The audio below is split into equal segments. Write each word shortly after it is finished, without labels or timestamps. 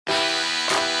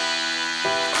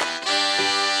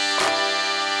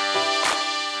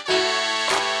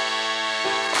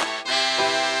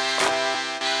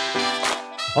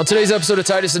On today's episode of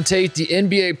Titus and Tate, the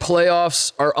NBA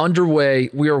playoffs are underway.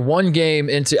 We are one game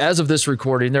into, as of this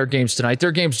recording, there are games tonight. There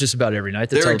are games just about every night.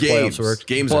 That's how the playoffs work.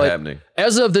 Games are happening.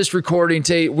 As of this recording,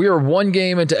 Tate, we are one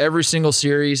game into every single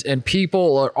series, and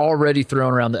people are already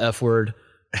throwing around the F word.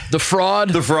 The fraud.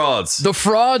 The frauds. The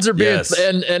frauds are being,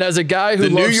 and as a guy who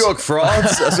loves... The New York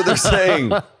frauds? That's what they're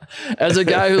saying. As a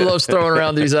guy who loves throwing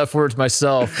around these F words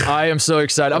myself, I am so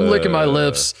excited. I'm licking my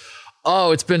lips.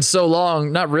 Oh, it's been so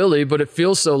long. Not really, but it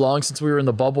feels so long since we were in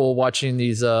the bubble watching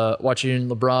watching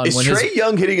LeBron. Is Trae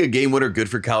Young hitting a game winner good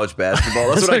for college basketball?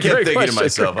 That's what I kept thinking to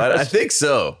myself. I think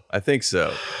so.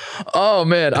 Oh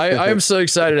man, I am so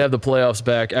excited to have the playoffs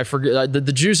back. I forget the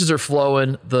juices are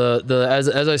flowing.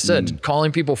 As I said,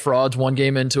 calling people frauds one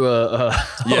game into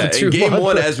and game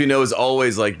one, as we know, is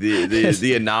always like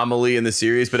the anomaly in the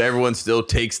series, but everyone still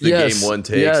takes the game one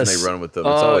takes and they run with them.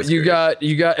 It's always you got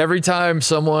every time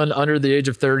someone under the age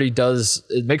of 30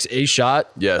 makes a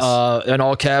shot. Yes, in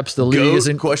all caps, the league is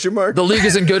in question mark. The league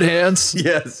is in good hands.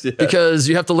 yes, because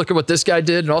you have to look at what this guy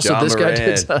did and also this guy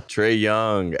did. Trae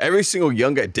Young, every single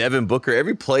young guy, Devin Booker,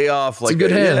 every playoff, it's in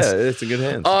good hands. Yeah, it's in good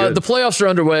hands. The playoffs are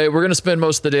underway. We're going to spend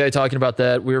most of the day talking about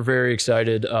that. We're very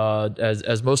excited,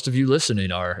 as most of you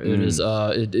listening are. It is.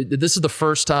 This is the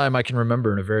first time I can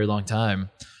remember in a very long time.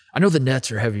 I know the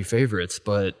Nets are heavy favorites,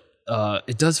 but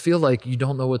it does feel like you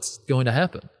don't know what's going to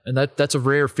happen, and that's a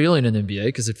rare feeling in the NBA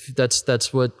because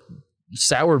that's what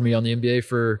soured me on the NBA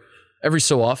for every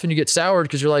so often. You get soured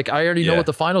because you're like, I already know what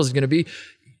the finals is going to be.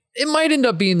 It might end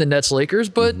up being the Nets Lakers,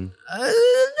 but I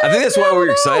think that's why we're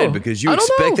excited, because you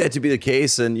expect that to be the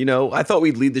case. And, I thought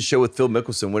we'd lead the show with Phil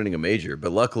Mickelson winning a major,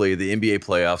 but luckily the NBA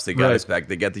playoffs, they got us back.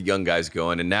 They got the young guys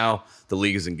going, and now the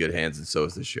league is in good hands, and so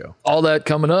is the show. All that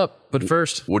coming up, but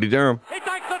first, Woody Durham. He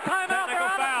takes the timeout.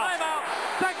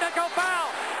 Technical foul.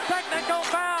 Technical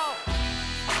foul.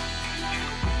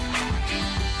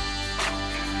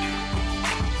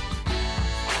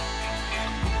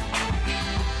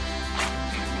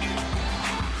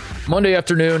 Monday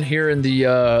afternoon here in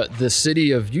the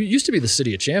city of, used to be the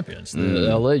city of champions.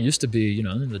 LA used to be,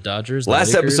 the Dodgers. The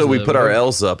Last Lakers, episode we put our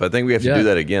L's up. I think we have to do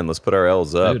that again. Let's put our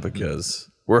L's up because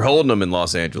we're holding them in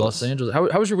Los Angeles.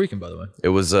 How was your weekend, by the way? It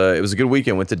was a good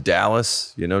weekend. Went to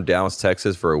Dallas, Dallas,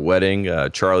 Texas for a wedding.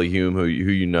 Charlie Hume, who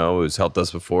you know has helped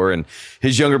us before, and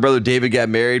his younger brother David got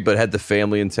married, but had the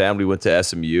family in town. We went to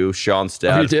SMU. Sean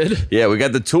Stout. Oh, you did? Yeah, we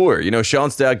got the tour.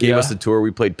 Sean Stout gave us the tour.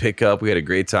 We played pickup. We had a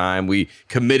great time. We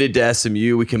committed to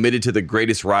SMU. We committed to the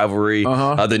greatest rivalry,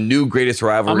 the new greatest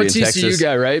rivalry in Texas. I'm a TCU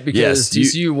guy, right? Because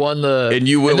TCU won the, and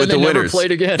you went with the winners. Never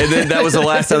played again. And then that was the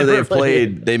last time that they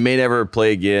played. They may never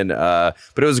play again. But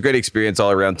it was a great experience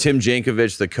all around. Tim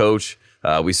Jankovich, the coach,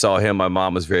 we saw him. My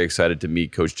mom was very excited to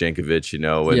meet Coach Jankovich,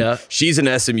 and she's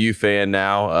an SMU fan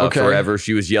now forever.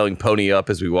 She was yelling "pony up"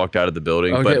 as we walked out of the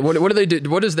building. Okay, but what do they do?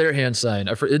 What is their hand sign?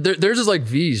 Theirs is like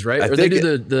V's, right? Or they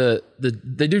do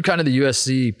they do kind of the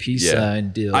USC peace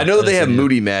sign deal. I know that they have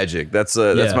Moody Magic. That's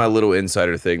my little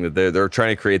insider thing, that they're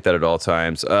trying to create that at all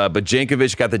times. But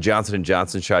Jankovich got the Johnson &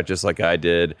 Johnson shot just like I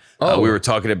did. We were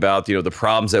talking about the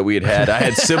problems that we had. I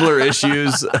had similar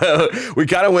issues. We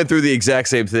kind of went through the exact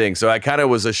same thing. So I kind of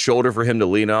was a shoulder for him to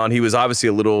lean on. He was obviously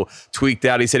a little tweaked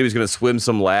out. He said he was going to swim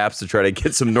some laps to try to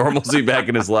get some normalcy back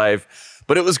in his life.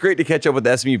 But it was great to catch up with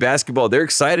SMU basketball. They're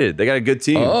excited. They got a good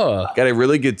team. Got a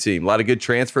really good team. A lot of good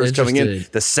transfers coming in.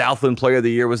 The Southland Player of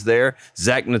the Year was there,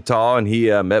 Zach Natal, and he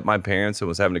met my parents and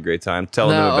was having a great time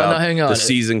telling them about the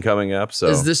season coming up. So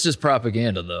is this just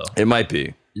propaganda, though? It might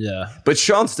be. Yeah. But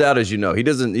Sean Stout, as you know, he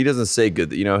doesn't say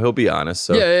good. He'll be honest.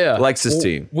 So he likes his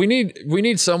team. We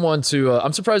need someone to.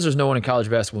 I'm surprised there's no one in college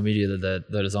basketball media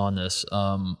that is on this.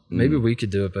 Maybe we could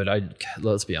do it, but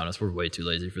let's be honest, we're way too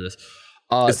lazy for this.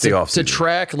 It's the offseason. To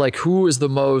track like who is the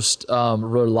most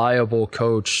reliable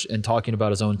coach in talking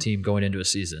about his own team going into a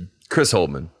season. Chris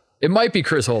Holtmann. It might be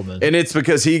Chris Holtmann. And it's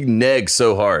because he negs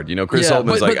so hard. Chris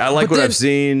Holtmann's I like what I've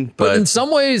seen. But in some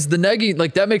ways, the negging,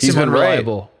 that makes him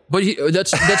unreliable. Right. But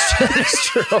that's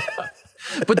true.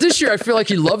 But this year, I feel like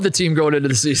he loved the team going into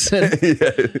the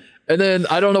season. And then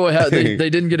I don't know what happened. They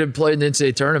didn't get him played in the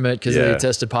NCAA tournament because they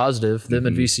tested positive. Them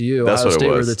and VCU, Ohio State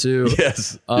were the two.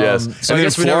 Yes. So and I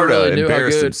guess we Florida never really knew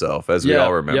embarrassed how good. himself, as we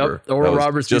all remember. Oral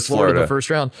Roberts beat Florida in the first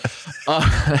round,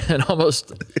 and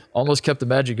almost kept the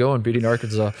magic going, beating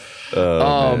Arkansas.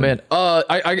 Oh man.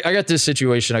 I got this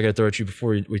situation I got to throw at you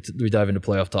before we dive into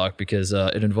playoff talk, because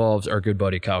it involves our good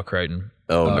buddy Kyle Crichton,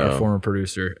 our former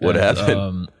producer. What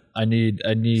happened? I need.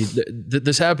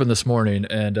 This happened this morning,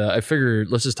 and I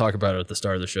figured let's just talk about it at the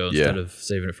start of the show instead of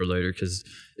saving it for later, because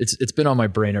it's been on my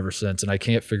brain ever since, and I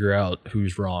can't figure out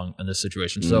who's wrong in this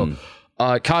situation. So,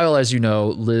 Kyle, as you know,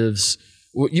 lives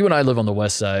you and I live on the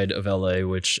west side of LA,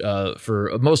 which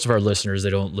for most of our listeners, they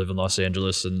don't live in Los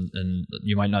Angeles, and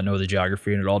you might not know the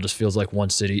geography, and it all just feels like one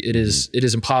city. It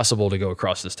is impossible to go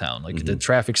across this town. Like the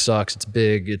traffic sucks. It's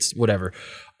big. It's whatever.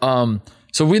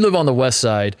 So we live on the west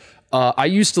side. I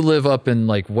used to live up in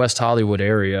like West Hollywood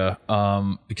area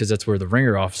because that's where the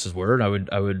Ringer offices were, and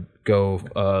I would go.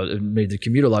 It made the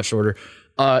commute a lot shorter.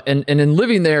 And in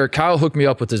living there, Kyle hooked me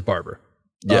up with his barber.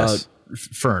 Yes,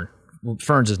 Fern. Well,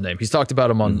 Fern's his name. He's talked about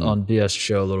him on BS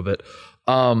show a little bit.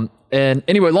 And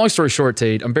anyway, long story short,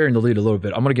 Tate, I'm bearing the lead a little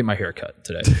bit. I'm going to get my hair cut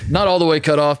today. Not all the way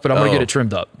cut off, but I'm going to get it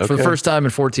trimmed up. For the first time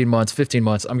in 14 months, 15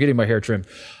 months, I'm getting my hair trimmed.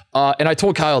 And I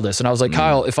told Kyle this, and I was like,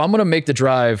 Kyle, if I'm going to make the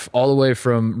drive all the way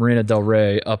from Marina Del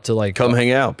Rey up to like... Come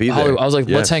hang out, be there. Hollywood, I was like,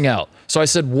 let's hang out. So I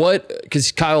said,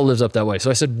 because Kyle lives up that way.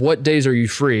 So I said, what days are you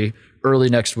free early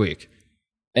next week?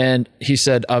 And he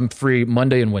said, I'm free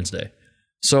Monday and Wednesday.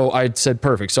 So I said,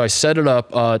 perfect. So I set it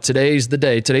up. Today's the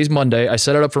day. Today's Monday. I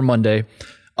set it up for Monday.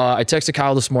 I texted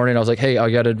Kyle this morning. I was like, hey, I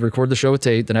got to record the show with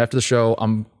Tate. Then after the show,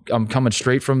 I'm coming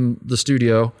straight from the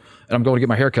studio and I'm going to get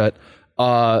my hair cut.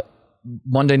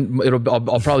 Monday,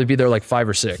 I'll probably be there like 5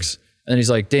 or 6. And he's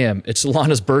like, damn, it's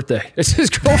Lana's birthday. It's his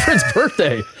girlfriend's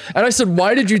birthday. And I said,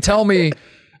 why did you tell me?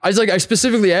 I was like, I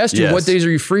specifically asked you, what days are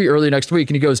you free early next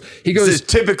week? And he goes, this is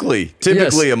typically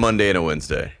yes. A Monday and a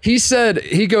Wednesday. He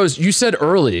goes, you said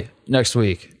early next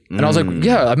week. And I was like,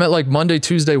 yeah, I meant like Monday,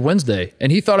 Tuesday, Wednesday. And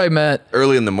he thought I meant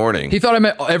early in the morning. He thought I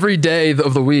meant every day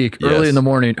of the week, early in the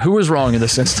morning. Who was wrong in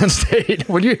this instance, Tate?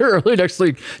 When you hear early next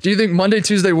week, do you think Monday,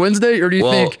 Tuesday, Wednesday? Or do you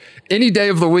think any day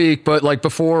of the week, but like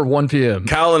before 1 p.m.?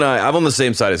 Kyle and I'm on the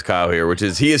same side as Kyle here, which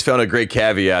is he has found a great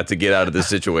caveat to get out of this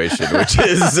situation, which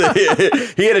is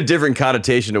he had a different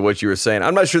connotation to what you were saying.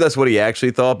 I'm not sure that's what he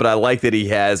actually thought, but I like that he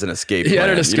has an escape plan. He had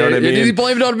an escape. You know what I mean? He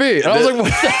blamed it on me. And I was like, what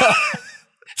the hell?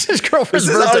 It's his girlfriend's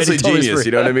birthday. This is honestly genius,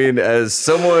 you know what I mean? As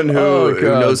someone who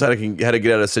knows how to get out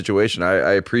of a situation,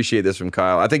 I appreciate this from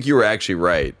Kyle. I think you were actually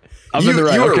right. You were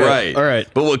right. All right.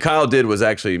 But what Kyle did was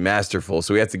actually masterful,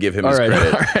 so we have to give him his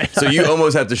credit. Right. So you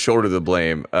almost have to shoulder the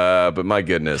blame. But my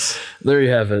goodness. There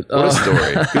you have it. What a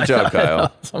story. Good job,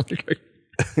 Kyle. I'm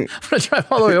going to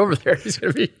drive all the way over there. He's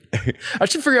going to be... I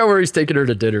should figure out where he's taking her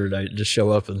to dinner tonight and just show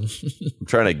up and... I'm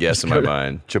trying to guess in my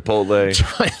mind.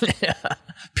 Chipotle. Yeah.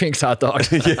 Pink's hot dog.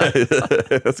 Yeah.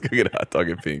 Let's go get a hot dog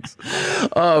at Pink's.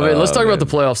 Oh, man. Let's talk about the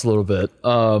playoffs a little bit.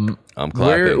 I'm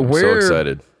clapping. I'm so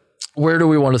excited. Where do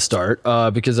we want to start?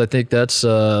 Because I think that's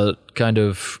kind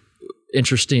of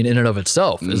interesting in and of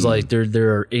itself. Is like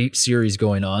there are 8 series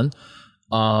going on.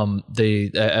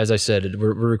 As I said,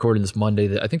 we're recording this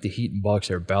Monday. I think the Heat and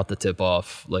Bucks are about to tip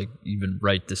off, like even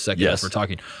right this second as we're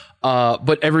talking.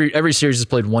 But every series has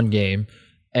played 1 game,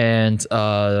 and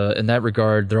in that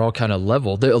regard, they're all kind of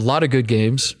level. A lot of good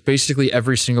games. Basically,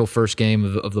 every single first game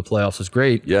of the playoffs was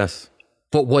great. Yes.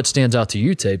 But what stands out to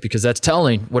you, Tate? Because that's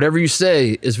telling. Whatever you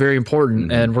say is very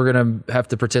important, and we're going to have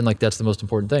to pretend like that's the most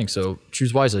important thing. So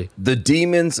choose wisely. The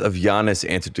demons of Giannis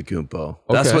Antetokounmpo.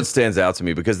 That's what stands out to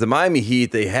me, because the Miami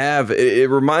Heat, they have, it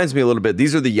reminds me a little bit,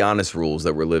 these are the Giannis rules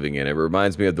that we're living in. It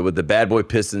reminds me of what the bad boy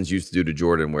Pistons used to do to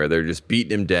Jordan, where they're just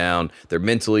beating him down. They're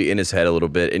mentally in his head a little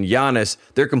bit. And Giannis,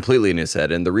 they're completely in his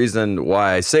head. And the reason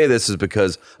why I say this is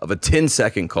because of a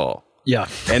 10-second call. Yeah.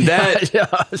 And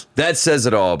that says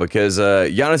it all, because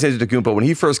Giannis Antetokounmpo, when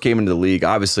he first came into the league,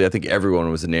 obviously I think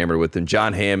everyone was enamored with him.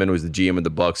 John Hammond was the GM of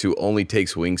the Bucks, who only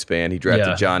takes wingspan. He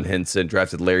drafted John Henson,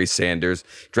 drafted Larry Sanders,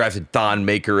 drafted Thon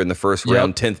Maker in the first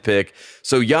round, 10th pick.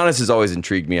 So Giannis has always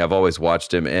intrigued me. I've always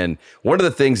watched him. And one of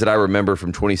the things that I remember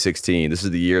from 2016, this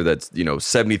is the year that's,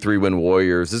 73 win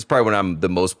Warriors. This is probably when I'm the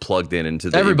most plugged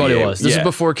into the Everybody NBA. was. This is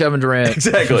before Kevin Durant.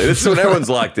 Exactly. This is when everyone's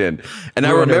locked in. And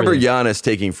I remember Giannis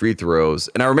taking free throws,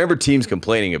 and I remember teams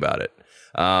complaining about it.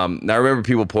 And I remember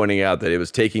people pointing out that it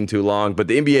was taking too long, but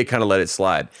the NBA kind of let it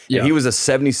slide. Yeah. And he was a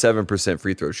 77%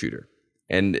 free throw shooter.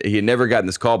 And he had never gotten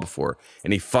this call before.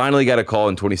 And he finally got a call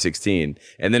in 2016.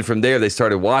 And then from there, they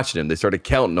started watching him. They started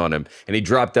counting on him. And he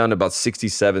dropped down to about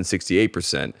 67,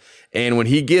 68%. And when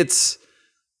he gets...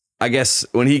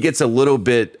 when he gets a little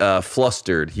bit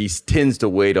flustered, he tends to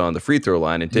wait on the free throw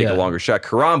line and take a longer shot.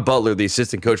 Caron Butler, the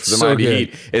assistant coach for the Miami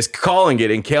Heat, is calling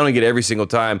it and counting it every single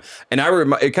time. And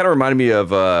it kind of reminded me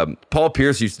of Paul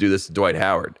Pierce used to do this to Dwight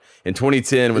Howard. In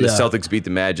 2010, when the Celtics beat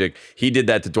the Magic, he did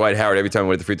that to Dwight Howard. Every time he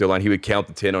went to the free throw line, he would count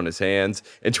the 10 on his hands,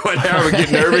 and Dwight Howard would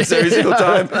get nervous every single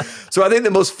time. So I think the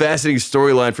most fascinating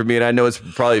storyline for me, and I know it's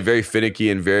probably very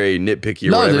finicky and very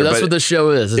nitpicky or whatever. Dude, that's what this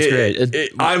show is. It's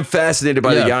great. I'm fascinated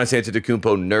by the Giannis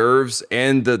Antetokounmpo nerves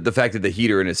and the fact that the Heat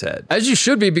are in his head. As you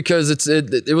should be, because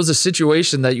it was a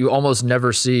situation that you almost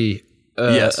never see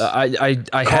Yes. I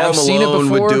Karl have seen it Malone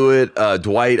before. would do it.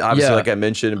 Dwight, obviously, Yeah. like I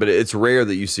mentioned, but it's rare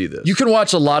that you see this. You can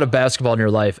watch a lot of basketball in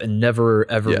your life and never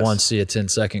ever Yes. once see a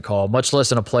 10-second call, much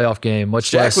less in a playoff game.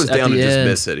 Much Shaq less was at down the to just end.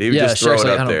 miss it. He would Yeah, just throw Shaq's it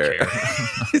like, up I don't there. care.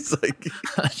 He's like,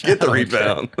 get the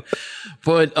rebound.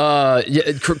 But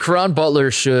Caron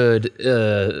Butler should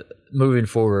moving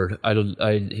forward.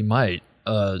 He might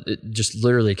just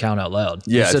literally count out loud.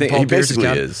 Yeah, I think he basically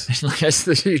is.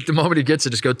 The moment he gets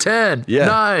it, just go 10, Yeah,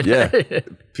 9. yeah.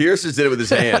 Pierce just did it with his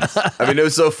hands. I mean, it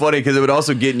was so funny because it would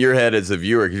also get in your head as a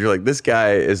viewer because you're like, this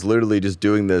guy is literally just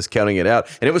doing this, counting it out,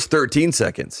 and it was 13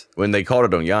 seconds when they called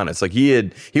it on Giannis. Like he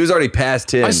was already past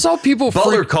 10. I saw people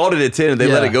Butler called it at 10, and they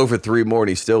let Yeah. it go for 3 more, and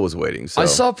he still was waiting. So I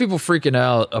saw people freaking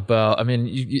out about. I mean,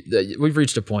 we've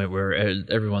reached a point where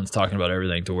everyone's talking about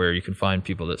everything to where you can find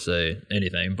people that say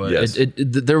anything. But Yes.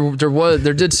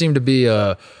 there did seem to be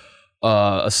a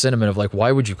sentiment of like,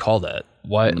 why would you call that?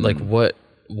 Why like what?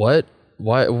 Why?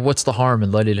 What's the harm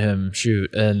in letting him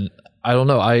shoot? And I don't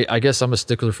know. I guess I'm a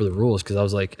stickler for the rules because I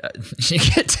was like, you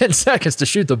get 10 seconds to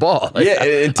shoot the ball. Like, yeah,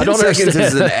 and 10 seconds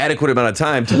is an adequate amount of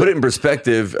time. To put it in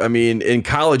perspective, I mean, in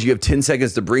college, you have 10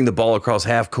 seconds to bring the ball across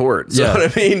half court. So,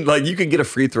 what I mean? Like, you can get a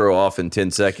free throw off in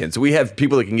 10 seconds. We have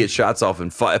people that can get shots off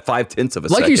in 5/10 of a second.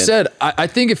 Like you said, I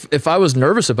think if I was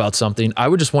nervous about something, I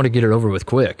would just want to get it over with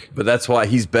quick. But that's why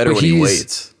he's better when he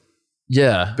waits.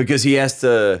 Yeah. Because he has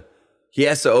to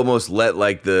almost let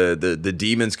like the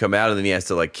demons come out, and then he has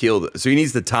to like kill so he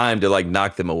needs the time to like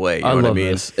knock them away. You know what I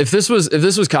mean? This. If this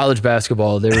was college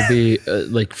basketball, there would be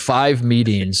like 5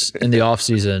 meetings in the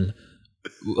offseason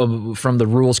from the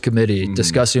rules committee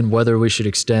discussing whether we should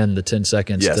extend the 10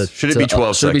 seconds. Yes. Should it be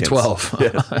 12 Should it seconds? be 12?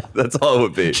 Yes, that's all it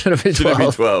would be. Should it be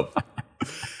 12?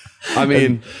 I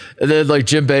mean, and then like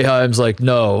Jim Boeheim's like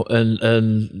no,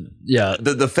 and yeah.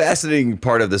 The fascinating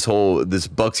part of this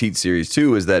Bucks Heat series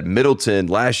too is that Middleton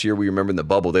last year, we remember in the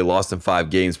bubble they lost in 5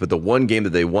 games, but the one game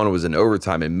that they won was in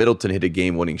overtime, and Middleton hit a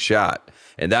game-winning shot,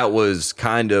 and that was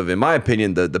kind of, in my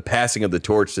opinion, the passing of the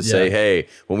torch to say, hey,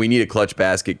 when we need a clutch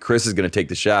basket, Chris is going to take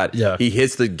the shot. Yeah. He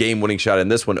hits the game-winning shot in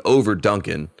this one over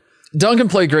Duncan. Duncan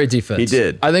played great defense. He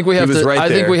did. I think we have to. Right I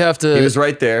think we have to. He was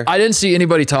right there. I didn't see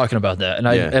anybody talking about that,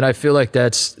 and I feel like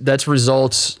that's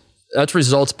results. That's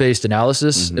results based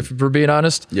analysis. If we're being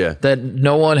honest, that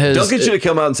no one has. Duncan should have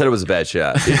come out and said it was a bad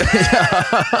shot.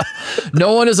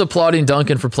 No one is applauding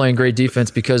Duncan for playing great defense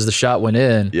because the shot went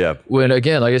in. Yeah. When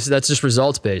again, like I said, that's just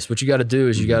results based. What you got to do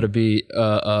is you got to be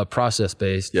process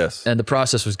based. Yes. And the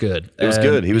process was good. It was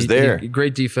good. He was there.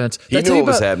 Great defense. He knew what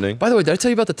was happening. By the way, did I tell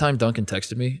you about the time Duncan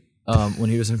texted me when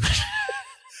he was in?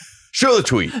 Show the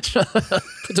tweet.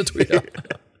 Put the tweet out.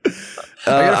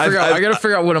 I gotta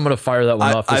figure out when I'm gonna fire that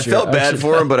one off. I felt bad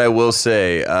for him, but I will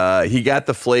say he got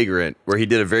the flagrant where he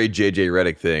did a very JJ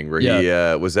Redick thing where he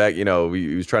was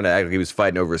he was trying to act like he was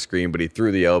fighting over a screen, but he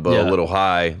threw the elbow a little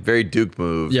high. Very Duke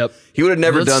move. Yep. He would have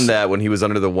never done that when he was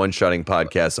under the One Shotting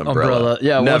Podcast umbrella.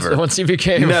 Yeah. Never. Once he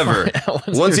became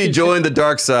once he joined the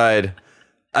dark side,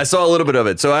 I saw a little bit of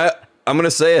it. So I'm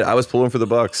gonna say it. I was pulling for the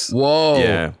Bucks. Whoa.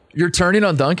 Yeah. You're turning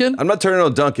on Duncan? I'm not turning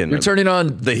on Duncan. You're turning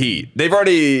on the Heat. They've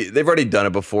already done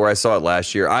it before. I saw it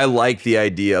last year. I like the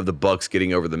idea of the Bucks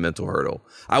getting over the mental hurdle.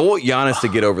 I want Giannis to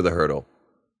get over the hurdle.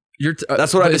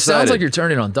 That's what I decided. It sounds like you're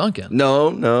turning on Duncan.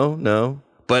 No.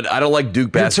 But I don't like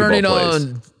Duke basketball You're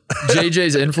turning on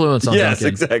JJ's influence on yes, Duncan.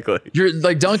 Yes, exactly. You're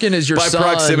like Duncan is your by son.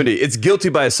 proximity. It's guilty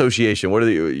by association. What are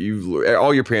you?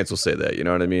 All your parents will say that. You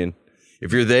know what I mean?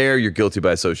 If you're there, you're guilty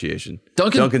by association.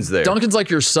 Duncan's there. Duncan's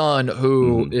like your son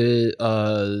who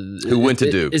who went to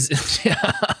Duke.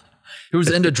 Who's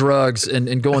into drugs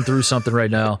and going through something right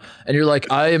now. And you're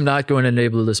like, I am not going to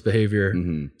enable this behavior.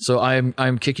 So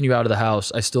I'm kicking you out of the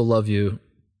house. I still love you.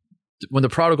 When the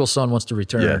prodigal son wants to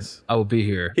return, I will be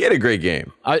here. He had a great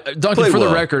game. Duncan, for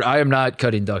the record, I am not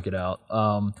cutting Duncan out.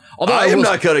 Although I am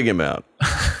not cutting him out.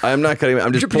 I am not cutting him out.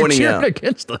 I'm just pointing out.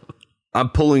 Against them. I'm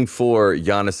pulling for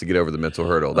Giannis to get over the mental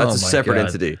hurdle. That's a separate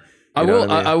entity. I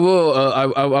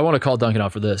want to call Duncan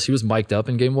out for this. He was mic'd up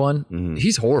in game 1.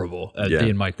 He's horrible at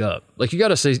being mic'd up. Like you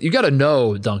got to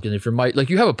know Duncan if you're mic'd. Like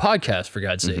you have a podcast for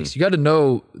God's sakes. You got to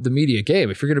know the media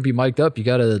game. If you're going to be mic'd up, you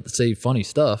got to say funny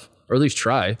stuff or at least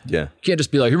try. Yeah. You can't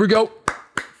just be like, here we go.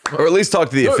 Or at least talk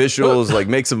to the officials. Like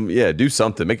make some, do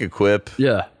something. Make a quip.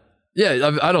 Yeah.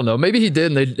 Yeah, I don't know. Maybe he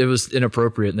did, and it was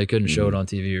inappropriate, and they couldn't show it on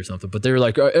TV or something. But they were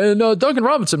like, and Duncan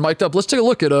Robinson mic'd up. Let's take a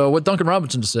look at what Duncan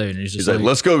Robinson is saying. And he's like,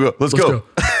 let's go.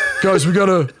 Guys, we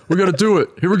gotta do it.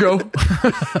 Here we go.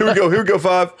 Here we go,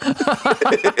 5.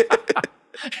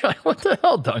 Like, what the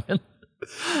hell, Duncan?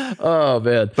 Oh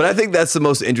man. But I think that's the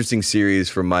most interesting series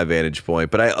from my vantage point.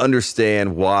 But I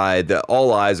understand why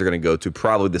all eyes are going to go to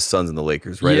probably the Suns and the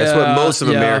Lakers, right? That's what most of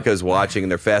America is watching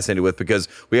and they're fascinated with, because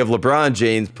we have LeBron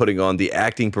James putting on the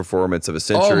acting performance of a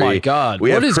century. Oh my God.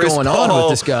 What is going on with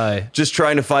this guy? Just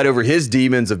trying to fight over his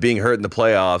demons of being hurt in the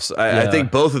playoffs. I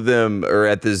think both of them are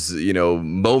at this,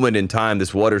 moment in time,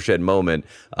 this watershed moment.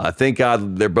 Thank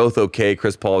God they're both okay.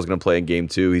 Chris Paul is going to play in game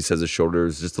 2. He says his shoulder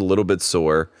is just a little bit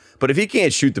sore. But if he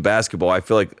can't shoot the basketball, I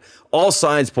feel like all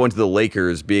signs point to the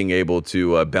Lakers being able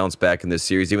to bounce back in this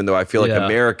series, even though I feel like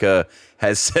America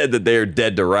has said that they are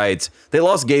dead to rights. They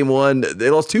lost game 1. They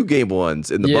lost 2 game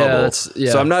 1s in the bubble.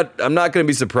 So I'm not going to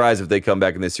be surprised if they come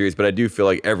back in this series, but I do feel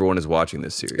like everyone is watching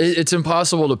this series. It's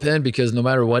impossible to pin, because no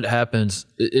matter what happens,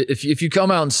 if you come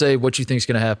out and say what you think is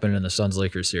going to happen in the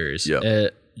Suns-Lakers series,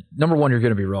 number one, you're going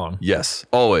to be wrong. Yes,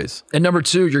 always. And number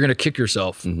two, you're going to kick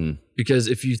yourself. Because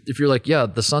if you're like,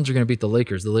 the Suns are going to beat the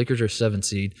Lakers. The Lakers are 7th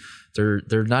seed.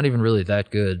 They're not even really that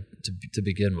good to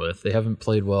begin with. They haven't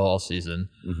played well all season.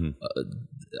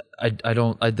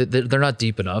 They're not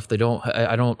deep enough. I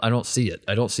don't see it.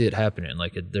 I don't see it happening.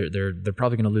 Like they're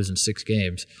probably going to lose in 6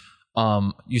 games.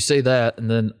 You say that,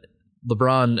 and then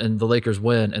LeBron and the Lakers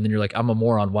win, and then you're like, I'm a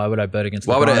moron. Why would I bet against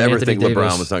LeBron? Why would I ever Anthony think Davis?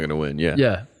 LeBron was not going to win? Yeah.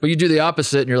 Yeah. But you do the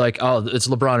opposite, and you're like, oh, it's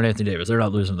LeBron and Anthony Davis. They're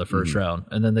not losing the first round.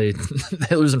 And then they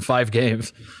lose in 5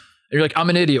 games. And you're like,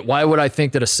 I'm an idiot. Why would I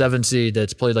think that a 7 seed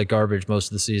that's played like garbage most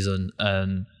of the season,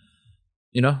 and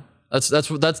that's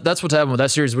what's happened with that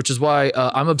series, which is why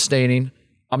I'm abstaining.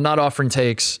 I'm not offering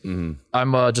takes.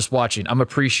 I'm just watching. I'm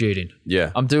appreciating.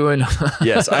 Yeah. I'm doing.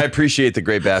 Yes, I appreciate the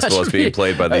great basketball that's being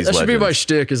played by these legends. That should be my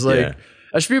shtick. Is like,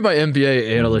 that should be my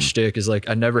NBA analyst shtick. Is like,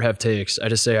 I never have takes. I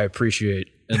just say I appreciate,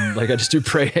 and like I just do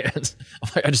pray hands.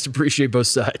 I just appreciate both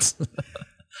sides.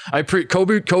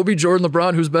 Kobe, Jordan,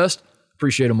 LeBron, who's best?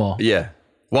 Appreciate them all. Yeah.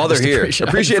 While they're here,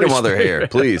 appreciate them while they're here,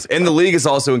 please. And the league is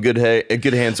also in good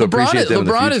hands, so appreciate them.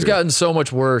 LeBron has gotten so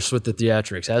much worse with the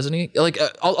theatrics, hasn't he? Like,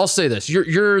 I'll say this: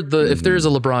 you're the if there's a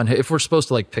LeBron, if we're supposed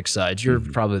to like pick sides, you're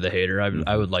probably the hater.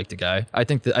 I would like the guy. I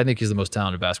think he's the most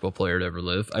talented basketball player to ever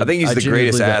live. I think he's the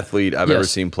greatest athlete I've ever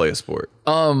seen play a sport.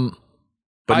 But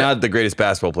not the greatest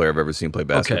basketball player I've ever seen play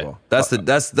basketball. Okay.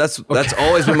 That's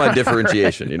always been my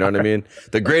differentiation. You know what I mean?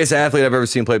 The greatest athlete I've ever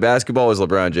seen play basketball is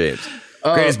LeBron James.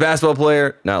 Greatest basketball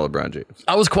player, not LeBron James.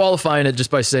 I was qualifying it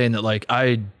just by saying that, like,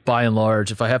 by and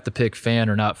large, if I have to pick fan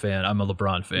or not fan, I'm a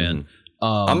LeBron fan.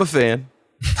 I'm a fan.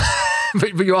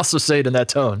 but you also say it in that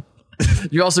tone.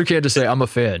 You also can't just say, I'm a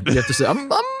fan. You have to say,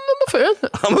 I'm a fan.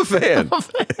 I'm a fan. I'm a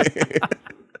fan.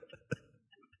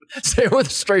 Say it with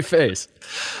a straight face.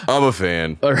 I'm a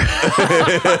fan. All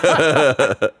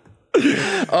right.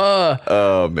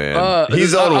 Oh man,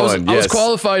 he's on one. I was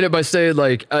qualifying it by saying,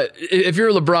 like, if you're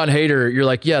a LeBron hater, you're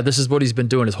like, yeah, this is what he's been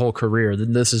doing his whole career.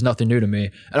 Then this is nothing new to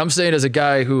me. And I'm saying, as a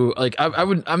guy who, like,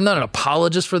 I'm not an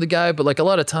apologist for the guy, but like a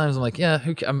lot of times I'm like, yeah,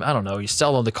 I don't know. He's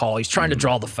selling the call. He's trying to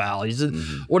draw the foul. He's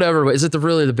whatever. But is it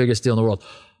really the biggest deal in the world?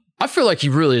 I feel like he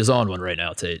really is on one right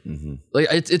now, Tate. Like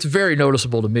it's very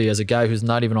noticeable to me as a guy who's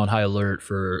not even on high alert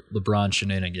for LeBron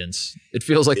shenanigans. It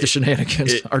feels like the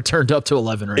shenanigans are turned up to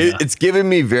 11 right now. It's giving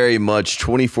me very much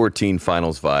 2014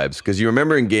 Finals vibes, because you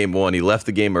remember in Game 1, he left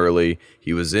the game early.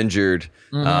 He was injured.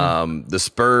 The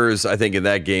Spurs, I think, in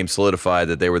that game solidified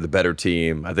that they were the better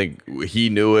team. I think he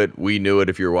knew it. We knew it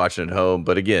if you were watching at home.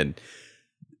 But again,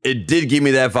 it did give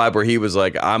me that vibe where he was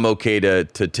like, I'm okay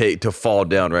to fall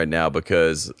down right now,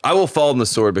 because I will fall on the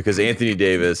sword because Anthony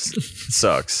Davis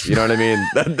sucks. You know what I mean?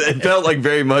 It felt like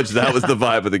very much that was the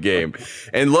vibe of the game.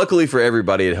 And luckily for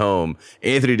everybody at home,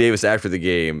 Anthony Davis after the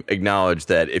game acknowledged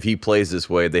that if he plays this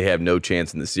way, they have no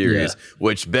chance in the series,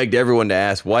 which begged everyone to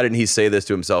ask, why didn't he say this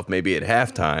to himself maybe at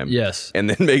halftime? Yes.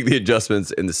 And then make the adjustments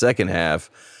in the second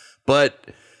half. But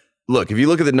look, if you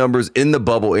look at the numbers in the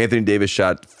bubble, Anthony Davis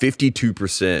shot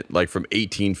 52%, like from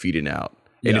 18 feet and out.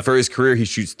 And for his career, he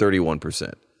shoots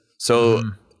 31%. So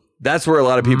that's where a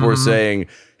lot of people were saying,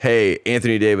 hey,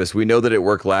 Anthony Davis, we know that it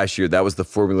worked last year. That was the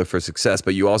formula for success.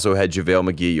 But you also had JaVale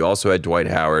McGee. You also had Dwight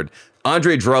Howard.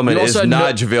 Andre Drummond is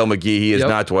not JaVale McGee. He is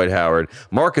not Dwight Howard.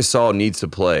 Marc Gasol needs to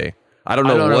play. I don't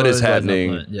know what is happening.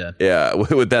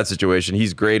 With that situation.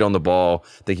 He's great on the ball.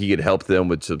 I think he could help them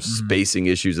with some spacing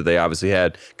issues that they obviously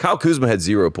had. Kyle Kuzma had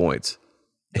 0 points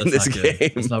in this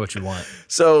game. That's not what you want.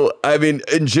 So, I mean,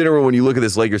 in general, when you look at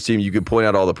this Lakers team, you could point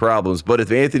out all the problems. But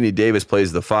if Anthony Davis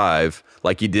plays the 5,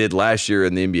 like he did last year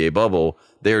in the NBA bubble,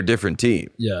 they're a different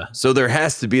team. Yeah. So there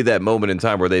has to be that moment in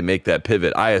time where they make that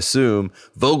pivot. I assume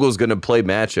Vogel's going to play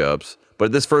matchups.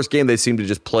 But this first game, they seemed to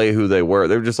just play who they were.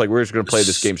 They were just like, we're just going to play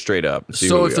this game straight up.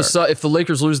 So if the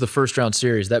Lakers lose the first round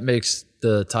series, that makes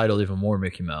the title even more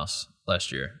Mickey Mouse.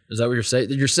 last year. Is that what you're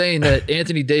saying? You're saying that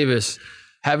Anthony Davis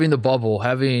having the bubble,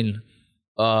 having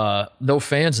no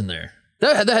fans in there,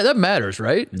 that matters,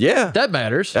 right? Yeah. That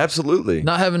matters. Absolutely.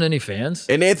 Not having any fans.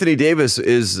 And Anthony Davis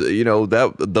is,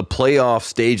 that the playoff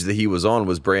stage that he was on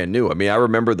was brand new. I mean, I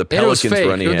remember the Pelicans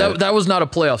running that was not a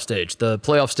playoff stage. The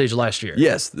playoff stage last year.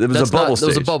 Yes, it was a bubble stage. It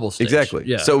was a bubble stage. Exactly.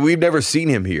 Yeah. So we've never seen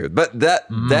him here. But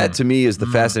that to me is the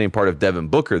fascinating part of Devin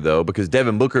Booker, though, because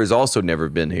Devin Booker has also never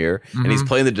been here, and he's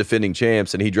playing the defending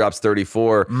champs, and he drops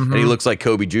 34, and he looks like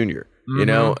Kobe Jr.,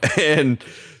 And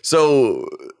so...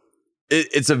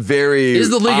 It's a very is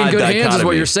the league in good dichotomy. hands is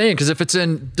what you're saying, because if it's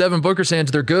in Devin Booker's hands,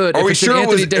 they're good. Are if we it's sure in it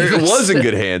was in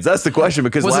good hands? That's the question,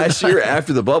 because last year not?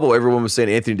 after the bubble, everyone was saying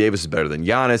Anthony Davis is better than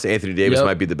Giannis. Anthony Davis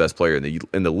might be the best player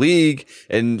in the league.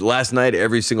 And last night,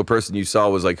 every single person you saw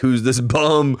was like, who's this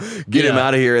bum? Get him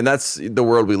out of here. And that's the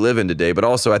world we live in today. But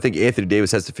also, I think Anthony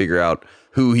Davis has to figure out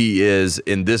who he is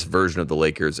in this version of the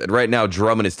Lakers. And right now,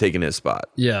 Drummond is taking his spot.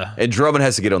 Yeah. And Drummond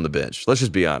has to get on the bench. Let's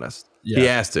just be honest. Yeah. He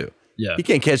has to. Yeah. He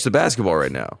can't catch the basketball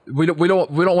right now. We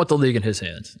don't want the league in his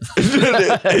hands.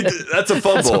 That's a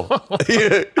fumble.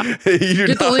 Get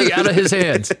the league out of his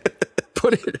hands.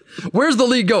 Where's the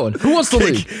league going? Who wants the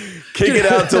league? Kick it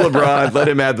out to LeBron. Let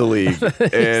him have the league.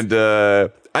 And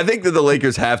I think that the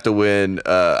Lakers have to win.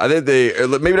 I think they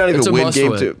maybe not even win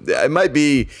game two. It might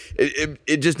be.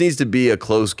 It just needs to be a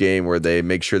close game where they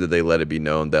make sure that they let it be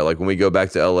known that like when we go back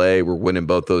to LA, we're winning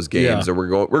both those games, or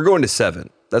we're going to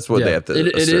 7. That's what they have to.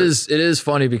 It is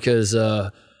funny because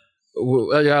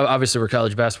obviously we're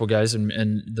college basketball guys,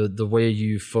 and the way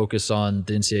you focus on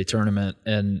the NCAA tournament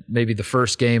and maybe the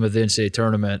first game of the NCAA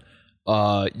tournament,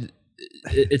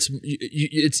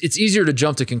 it's easier to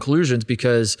jump to conclusions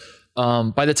because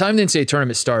by the time the NCAA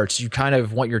tournament starts, you kind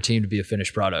of want your team to be a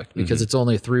finished product because it's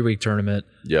only a 3-week tournament.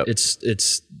 Yep.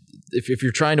 It's if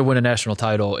you're trying to win a national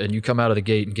title and you come out of the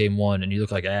gate in game 1 and you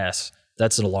look like ass.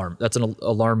 That's an alarm. That's an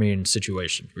alarming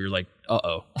situation where you're like,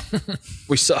 uh-oh,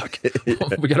 we suck.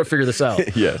 We got to figure this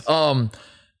out. Yes.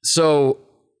 So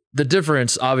the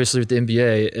difference, obviously, with the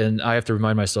NBA, and I have to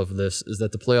remind myself of this, is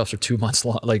that the playoffs are 2 months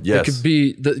long. Like, it could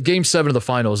be the game 7 of the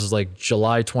finals is like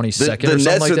July 22nd or something like that. The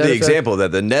Nets are the example of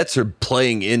that. The Nets are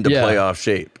playing into playoff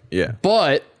shape. Yeah.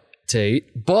 But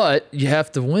you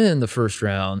have to win the first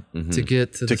round to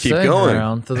get to the second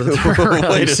round, to the third round.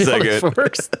 Wait a second.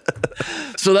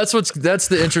 So that's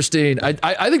the interesting.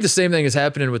 I think the same thing is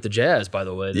happening with the Jazz, by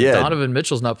the way. Yeah. Donovan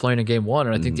Mitchell's not playing in game 1,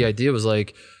 and I think the idea was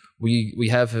like we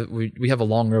have a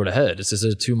long road ahead. This is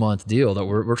a 2-month deal that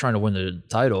we're trying to win the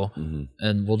title,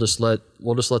 and we'll just let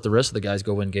the rest of the guys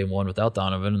go win game 1 without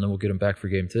Donovan, and then we'll get him back for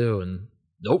game 2. And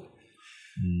nope.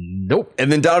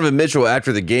 And then Donovan Mitchell,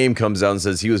 after the game, comes out and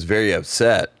says he was very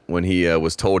upset when he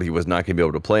was told he was not going to be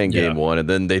able to play in game 1. And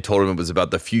then they told him it was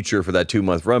about the future for that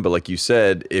 2-month run. But like you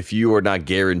said, if you are not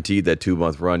guaranteed that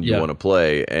 2-month run, you want to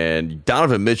play. And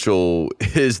Donovan Mitchell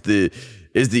is the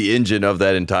engine of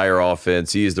that entire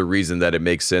offense. He is the reason that it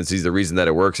makes sense. He's the reason that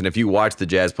it works. And if you watch the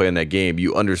Jazz play in that game,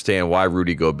 you understand why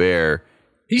Rudy Gobert.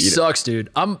 He sucks, dude.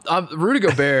 I'm Rudy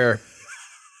Gobert.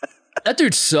 That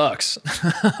dude sucks.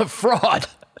 Fraud.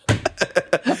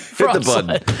 Hit the button.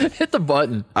 Hit the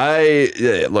button.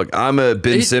 Look, I'm a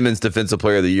Ben Simmons Defensive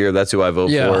Player of the Year. That's who I vote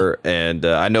for. And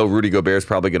I know Rudy Gobert is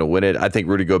probably going to win it. I think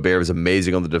Rudy Gobert is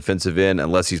amazing on the defensive end,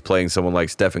 unless he's playing someone like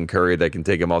Stephen Curry that can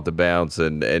take him off the bounce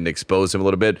and expose him a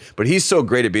little bit. But he's so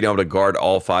great at being able to guard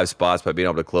all 5 spots by being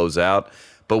able to close out.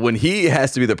 But when he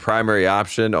has to be the primary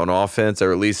option on offense,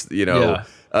 or at least, he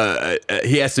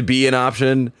has to be an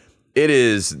option, it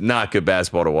is not good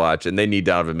basketball to watch, and they need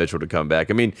Donovan Mitchell to come back.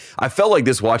 I mean, I felt like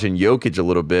this watching Jokic a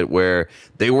little bit, where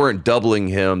they weren't doubling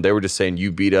him. They were just saying,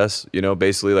 you beat us,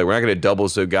 basically. Like, we're not going to double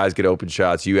so guys get open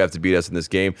shots. You have to beat us in this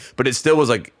game. But it still was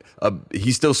like,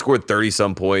 he still scored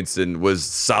 30-some points and was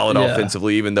solid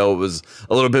offensively, even though it was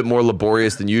a little bit more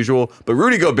laborious than usual. But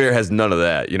Rudy Gobert has none of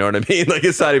that. You know what I mean? Like,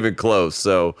 it's not even close.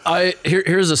 So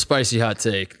here's a spicy hot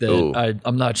take that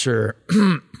I'm not sure,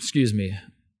 excuse me,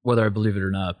 whether I believe it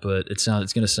or not, but it's going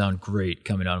to sound great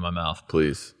coming out of my mouth.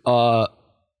 Please. I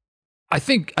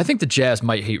think the Jazz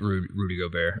might hate Rudy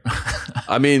Gobert.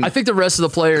 I mean, I think the rest of the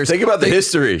players think about the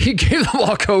history. He gave them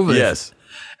all COVID. Yes,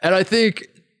 and I think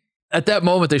at that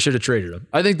moment they should have traded him.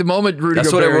 I think the moment Rudy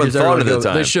That's Gobert, what everyone thought at the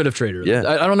time. They should have traded him.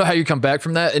 Yeah. I don't know how you come back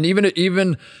from that. And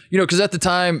even because at the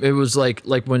time it was like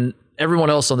when everyone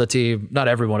else on the team, not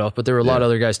everyone else, but there were a lot of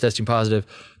other guys testing positive.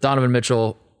 Donovan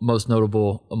Mitchell, most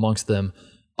notable amongst them.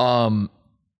 It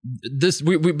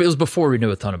was before we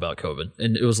knew a ton about COVID,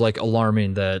 and it was like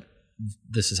alarming that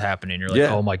this is happening. You're like,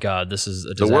 oh my God, this is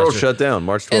a disaster. The world shut down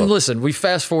March 12th. And listen, we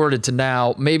fast forwarded to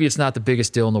now. Maybe it's not the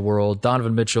biggest deal in the world.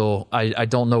 Donovan Mitchell, I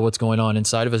don't know what's going on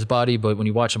inside of his body, but when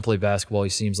you watch him play basketball, he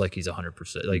seems like he's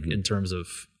 100%, like in terms of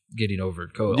getting over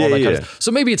it, all that kind of stuff.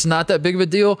 So maybe it's not that big of a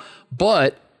deal,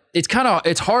 but it's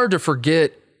hard to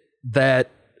forget that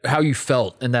how you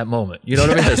felt in that moment. You know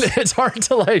what I mean? It's hard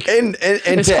to like, and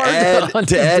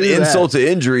to add insult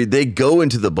to injury, they go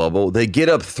into the bubble, they get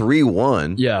up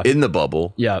 3-1 in the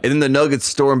bubble, and then the Nuggets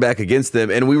storm back against them.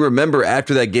 And we remember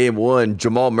after that game one,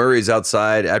 Jamal Murray's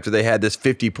outside after they had this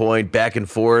 50-point back and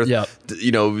forth.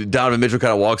 You know, Donovan Mitchell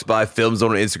kind of walks by, films on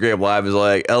Instagram Live, is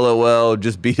like, LOL,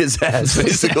 just beat his ass,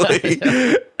 basically.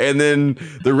 And then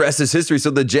the rest is history. So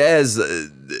the Jazz,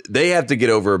 they have to get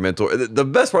over a mental. The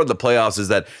best part of the playoffs is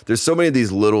that there's so many of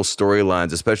these little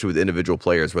storylines, especially with individual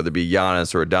players, whether it be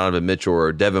Giannis or Donovan Mitchell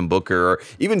or Devin Booker or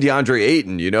even DeAndre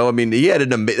Ayton. You know, I mean, he had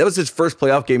that was his first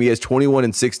playoff game. He has 21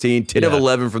 and 16, 10 of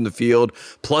 11 from the field,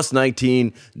 plus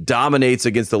 19, dominates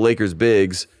against the Lakers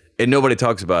bigs, and nobody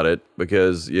talks about it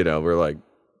because, you know, we're like,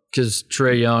 because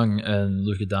Trae Young and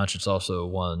Luka Doncic also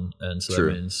won, and so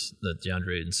that means that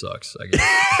DeAndre Ayton sucks. I guess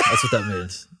that's what that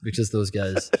means, because those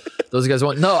guys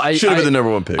won. No, I should have been the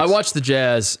number one pick. I watched the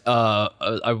Jazz.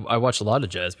 I watched a lot of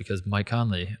Jazz because Mike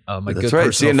Conley, my that's good right.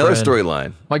 personal See another friend,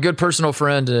 storyline. My good personal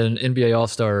friend and NBA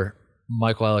All-Star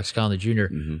Michael Alex Conley Jr.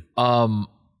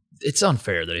 It's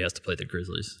unfair that he has to play the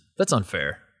Grizzlies. That's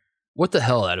unfair. What the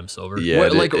hell, Adam Silver? Yeah,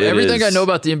 everything I know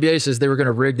about the NBA says they were going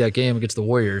to rig that game against the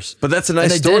Warriors. But that's a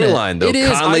nice storyline, though.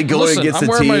 Conley going against a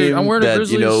team that,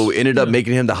 you know, ended up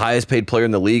making him the highest paid player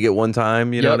in the league at one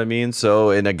time. You know what I mean? So,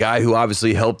 and a guy who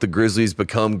obviously helped the Grizzlies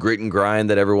become grit and grind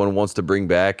that everyone wants to bring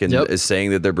back and is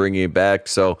saying that they're bringing it back.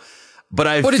 So, but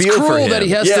it's feel cruel for him. that he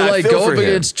has to like go up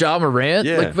against Ja Morant.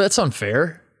 Yeah. Like, that's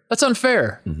unfair. That's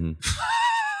unfair.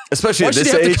 Especially at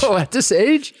this age. Have to go at this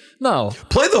age? No.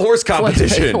 Play the horse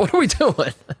competition. What are we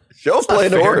doing? Show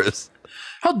playing the horse.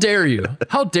 How dare you?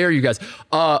 How dare you guys?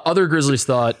 Other Grizzlies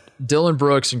thought Dylan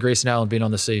Brooks and Grayson Allen being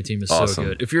on the same team is so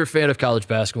good. If you're a fan of college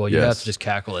basketball, you have to just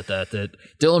cackle at that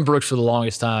Dylan Brooks for the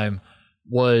longest time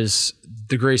was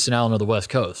the Grayson Allen of the West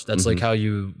Coast. That's like how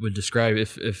you would describe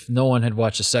it. If no one had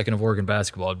watched a second of Oregon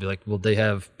basketball, I'd be like, well, they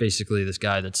have basically this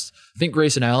guy that's, I think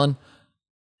Grayson Allen,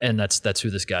 and that's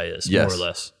who this guy is, more or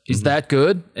less. He's that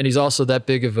good, and he's also that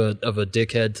big of a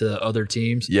dickhead to other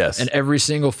teams. Yes. And every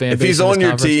single fan base. If he's on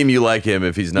your team, you like him.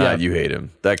 If he's not, you hate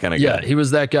him. That kind of guy. Yeah, he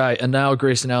was that guy. And now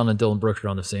Grayson Allen and Dylan Brooks are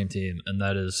on the same team, and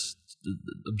that is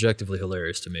objectively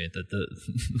hilarious to me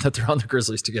that they're on the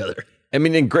Grizzlies together. I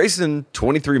mean, in Grayson,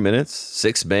 23 minutes,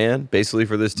 6-man, basically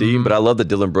for this team. But I love that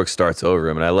Dylan Brooks starts over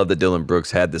him, and I love that Dylan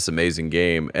Brooks had this amazing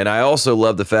game. And I also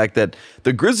love the fact that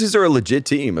the Grizzlies are a legit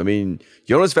team. I mean,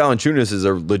 Jonas Valanciunas is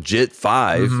a legit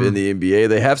 5 in the NBA.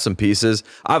 They have some pieces.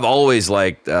 I've always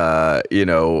liked,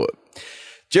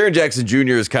 Jaren Jackson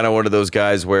Jr. is kind of one of those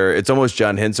guys where it's almost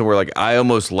John Henson, where like I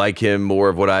almost like him more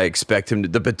of what I expect him to.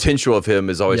 The potential of him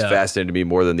is always fascinating to me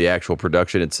more than the actual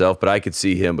production itself. But I could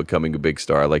see him becoming a big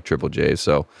star. I like Triple J.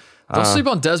 So don't sleep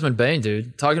on Desmond Bane,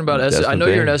 dude. Talking about I know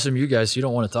you're an SMU guy, so you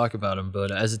don't want to talk about him.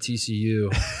 But as a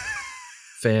TCU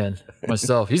fan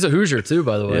myself, he's a Hoosier too,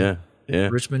 by the way. Yeah.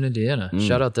 Richmond, Indiana.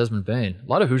 Shout out Desmond Bane. A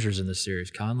lot of Hoosiers in this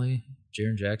series. Conley,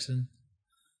 Jaren Jackson.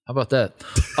 How about that?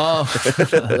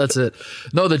 That's it.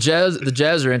 No, the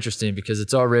Jazz are interesting because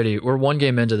we're one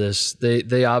game into this.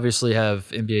 They obviously have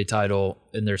NBA title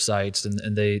in their sights,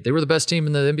 and they were the best team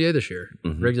in the NBA this year,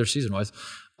 regular season wise.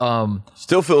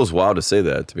 Still feels wild to say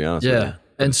that, to be honest. Yeah,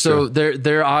 and so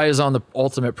their eye is on the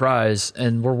ultimate prize,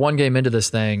 and we're one game into this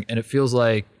thing, and it feels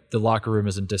like the locker room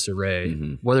is in disarray,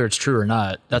 whether it's true or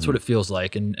not. That's what it feels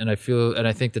like, and I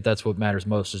think that's what matters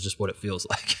most is just what it feels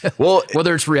like. Well,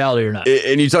 whether it's reality or not.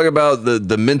 And you talk about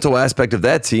the mental aspect of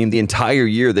that team. The entire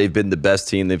year they've been the best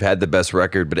team. They've had the best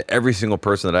record. But every single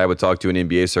person that I would talk to in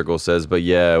NBA circle says, "But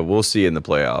yeah, we'll see in the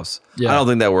playoffs." Yeah. I don't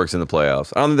think that works in the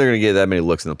playoffs. I don't think they're going to get that many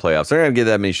looks in the playoffs. They're not going to get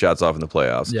that many shots off in the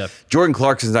playoffs. Yeah. Jordan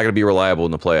Clarkson's not going to be reliable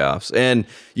in the playoffs. And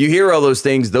you hear all those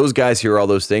things. Those guys hear all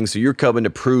those things. So you're coming to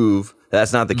prove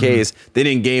that's not the case. Then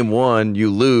in game one, you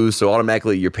lose, so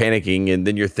automatically you're panicking, and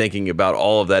then you're thinking about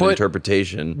all of that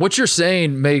interpretation. What you're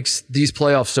saying makes these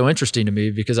playoffs so interesting to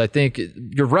me because I think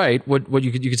you're right. What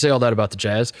you could say all that about the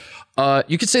Jazz.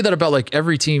 You could say that about like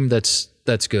every team that's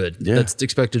good, that's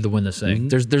expected to win this thing.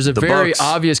 There's a very Bucks.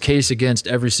 Obvious case against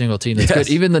every single team that's good.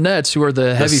 Even the Nets, who are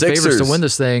the heavy favorites to win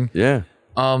this thing. Yeah.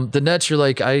 The Nets, you're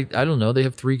like, I don't know. They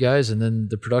have 3 guys, and then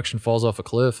the production falls off a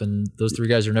cliff, and those 3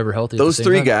 guys are never healthy. Those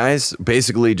 3 guys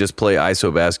basically just play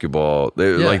ISO basketball.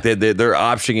 They're like they're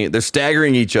optioning, they're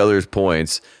staggering each other's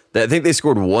points. I think they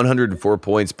scored 104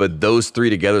 points, but those three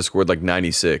together scored like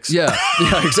 96. Yeah,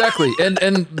 exactly. And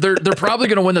they're probably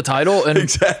going to win the title. And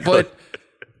Exactly.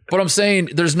 But I'm saying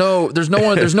there's no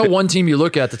one team you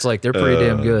look at that's like they're pretty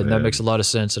damn good, and that makes a lot of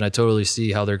sense. And I totally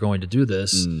see how they're going to do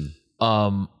this.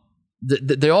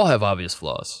 They all have obvious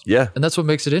flaws. Yeah, and that's what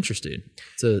makes it interesting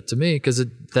to me, because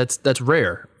that's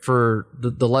rare for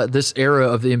this era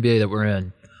of the NBA that we're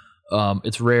in.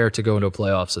 It's rare to go into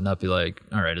playoffs and not be like,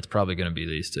 all right, it's probably going to be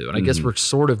these two. And I guess we're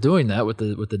sort of doing that with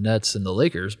the Nets and the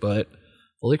Lakers, but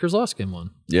the Lakers lost game one.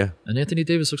 Yeah. And Anthony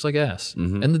Davis looks like ass.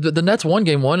 And the Nets won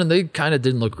game one, and they kind of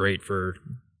didn't look great for,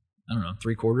 I don't know,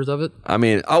 3/4 of it. I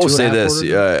mean, I will say this,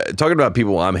 talking about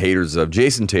people I'm haters of,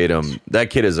 Jason Tatum,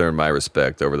 that kid has earned my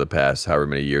respect over the past however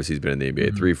many years he's been in the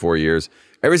NBA, 3-4 years.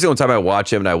 Every single time I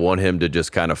watch him and I want him to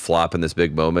just kind of flop in this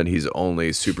big moment, he's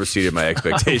only superseded my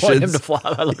expectations. I want him to flop.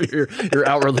 I love you're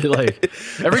outwardly like,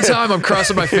 every time I'm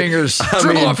crossing my fingers,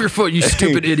 dribble off your foot, you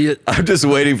stupid idiot. I'm just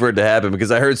waiting for it to happen because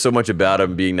I heard so much about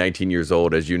him being 19 years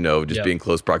old, as you know, just being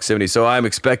close proximity. So I'm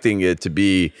expecting it to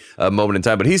be a moment in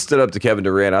time. But he stood up to Kevin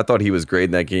Durant. I thought he was great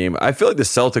in that game. I feel like the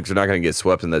Celtics are not going to get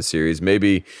swept in that series.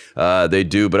 Maybe they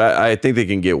do, but I think they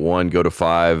can get 1, go to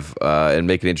 5, and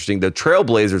make it interesting. The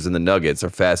Trailblazers and the Nuggets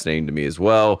are fascinating to me as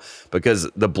well, because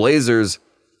the Blazers,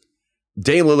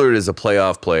 Dame Lillard is a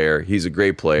playoff player. He's a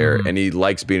great player, and he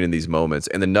likes being in these moments.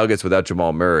 And the Nuggets, without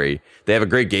Jamal Murray, they have a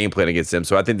great game plan against him.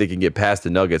 So I think they can get past the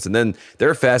Nuggets. And then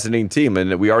they're a fascinating team.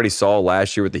 And we already saw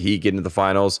last year with the Heat getting to the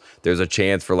finals, there's a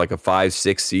chance for like a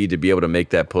 5-6 seed to be able to make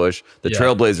that push. The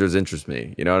Trailblazers interest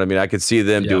me. You know what I mean? I could see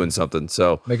them doing something.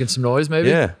 So making some noise, maybe.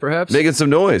 Perhaps making some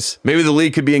noise. Maybe the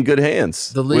league could be in good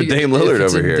hands. The league with Dame Lillard if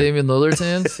it's over in here. Damian Lillard's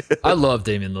hands. I love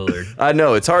Damian Lillard. I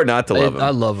know it's hard not to love him.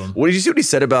 I love him. What did you see what he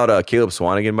said about Caleb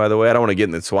Swanigan? By the way, I don't want to get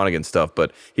into Swanigan stuff,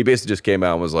 but he basically just came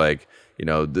out and was like, you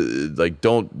know,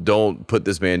 don't put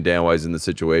this man down while he's in the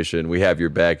situation. We have your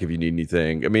back if you need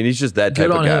anything. I mean, he's just that type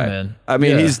of guy. Him, man. I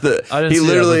mean, he's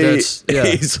literally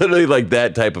like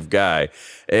that type of guy.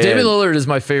 And Damian Lillard is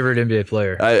my favorite NBA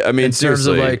player. I mean, in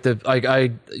seriously, terms of like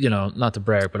I not to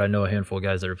brag, but I know a handful of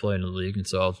guys that are playing in the league, and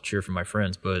so I'll cheer for my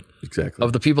friends. But exactly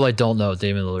of the people I don't know,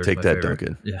 Damian Lillard. Take is my that, favorite.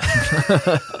 Duncan.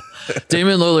 Yeah,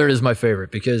 Damian Lillard is my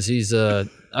favorite because he's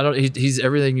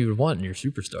everything you would want in your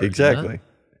superstar. Exactly. You know?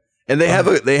 And they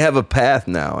have a path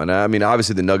now. And I mean,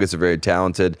 obviously the Nuggets are very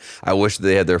talented. I wish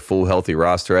they had their full healthy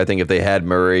roster. I think if they had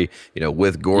Murray,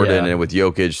 with Gordon and with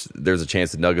Jokic, there's a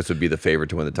chance the Nuggets would be the favorite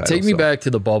to win the title. Take me back to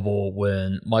the bubble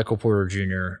when Michael Porter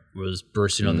Jr. was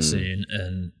bursting on the scene,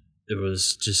 and it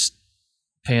was just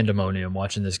pandemonium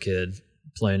watching this kid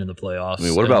playing in the playoffs. I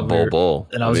mean, what about Bol Bol?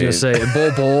 And I was going to say,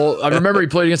 Bol, I remember he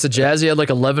played against the Jazz. He had like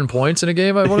 11 points in a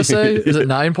game, I want to say. Is it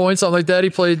 9 points, something like that? He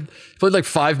played like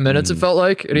 5 minutes, it felt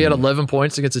like, and he had 11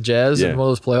 points against the Jazz in one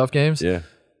of those playoff games. Yeah.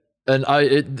 And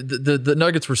the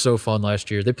Nuggets were so fun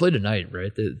last year. They played tonight,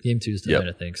 right? The game 2 is tonight,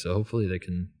 I think. So hopefully they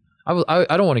can.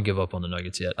 I don't want to give up on the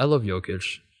Nuggets yet. I love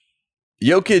Jokic.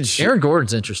 Aaron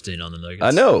Gordon's interesting on the Nuggets. I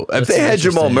know. If they had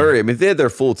Jamal Murray, I mean, if they had their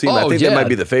full team, I think they might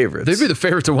be the favorites. They'd be the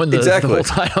favorite to win the whole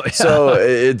title. Yeah.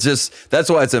 So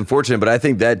that's why it's unfortunate. But I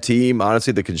think that team,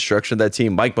 honestly, the construction of that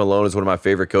team, Mike Malone is one of my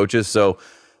favorite coaches. So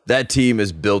that team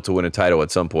is built to win a title at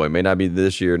some point. May not be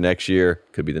this year, next year,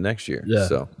 could be the next year. Yeah.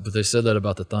 So. But they said that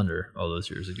about the Thunder all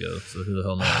those years ago. So who the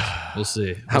hell knows? We'll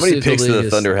see. How many picks do the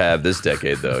Thunder have this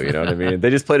decade, though? You know what I mean? They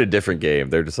just played a different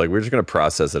game. They're just like, we're just going to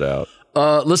process it out.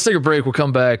 Let's take a break. We'll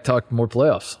come back, talk more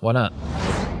playoffs. Why not?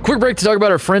 Quick break to talk about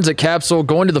our friends at Capsule.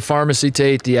 Going to the pharmacy,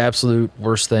 Tate, the absolute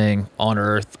worst thing on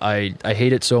earth. I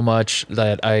hate it so much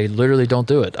that I literally don't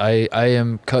do it. I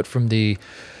am cut from the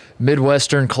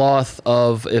Midwestern cloth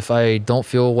of if I don't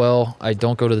feel well, I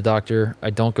don't go to the doctor.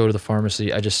 I don't go to the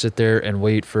pharmacy. I just sit there and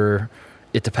wait for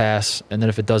it to pass, and then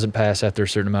if it doesn't pass after a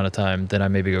certain amount of time, then I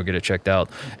maybe go get it checked out.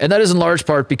 And that is in large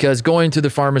part because going to the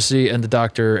pharmacy and the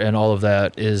doctor and all of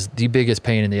that is the biggest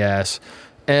pain in the ass,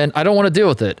 and I don't want to deal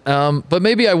with it. But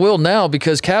maybe I will now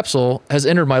because Capsule has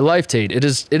entered my life, Tate. It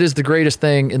is the greatest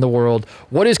thing in the world.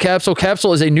 What is Capsule?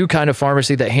 Capsule is a new kind of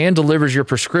pharmacy that hand delivers your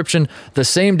prescription the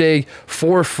same day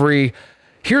for free.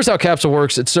 Here's how Capsule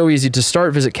works. It's so easy. To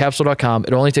start, visit Capsule.com.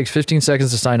 It only takes 15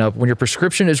 seconds to sign up. When your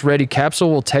prescription is ready,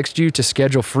 Capsule will text you to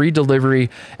schedule free delivery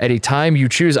at a time you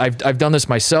choose. I've done this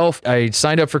myself. I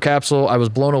signed up for Capsule. I was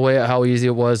blown away at how easy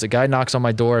it was. The guy knocks on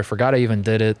my door. I forgot I even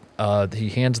did it. He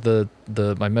hands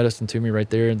my medicine to me right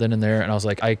there and then and there. And I was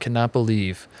like, I cannot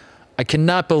believe I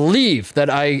cannot believe that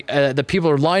that people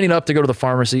are lining up to go to the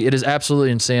pharmacy. It is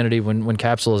absolutely insanity when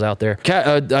Capsule is out there.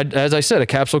 As I said, a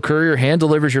Capsule courier hand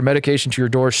delivers your medication to your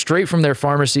door straight from their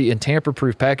pharmacy in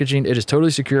tamper-proof packaging. It is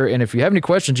totally secure, and if you have any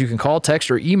questions, you can call,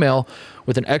 text, or email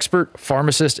with an expert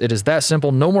pharmacist. It is that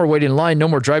simple. No more waiting in line. No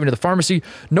more driving to the pharmacy.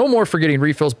 No more forgetting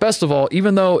refills. Best of all,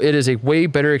 even though it is a way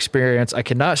better experience, I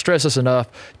cannot stress this enough,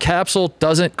 Capsule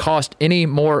doesn't cost any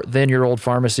more than your old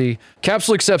pharmacy.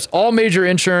 Capsule accepts all major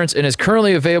insurance and is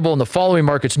currently available in the following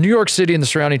markets: New York City and the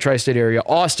surrounding tri-state area,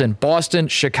 Austin, Boston,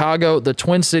 Chicago, the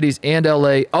Twin Cities, and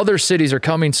LA. Other cities are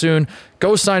coming soon.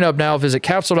 Go sign up now. Visit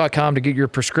Capsule.com to get your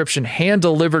prescription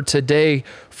hand-delivered today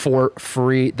for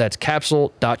free. That's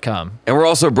Capsule.com. And we're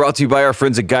also brought to you by our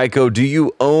friends at Geico. Do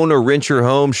you own or rent your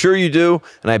home? Sure you do.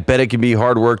 And I bet it can be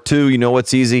hard work too. You know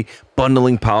what's easy?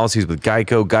 Bundling policies with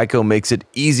Geico. Geico makes it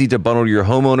easy to bundle your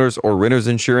homeowners or renters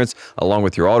insurance along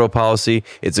with your auto policy.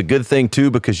 It's a good thing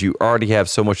too because you already have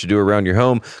so much to do around your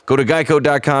home. Go to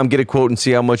Geico.com, get a quote, and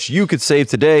see how much you could save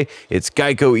today. It's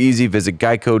Geico easy. Visit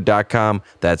Geico.com.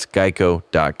 That's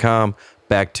Geico.com.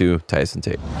 Back to Tyson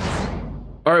Tate.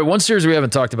 All right, one series we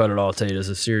haven't talked about at all, Tate, is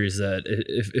a series that,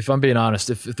 if I'm being honest,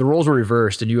 if the roles were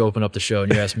reversed and you open up the show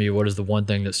and you ask me what is the one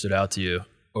thing that stood out to you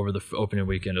over the opening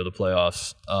weekend of the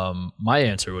playoffs, my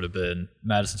answer would have been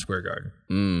Madison Square Garden.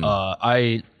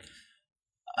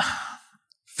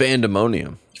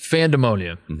 Fandemonium.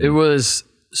 Mm-hmm. It was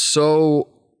so...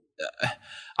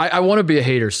 I want to be a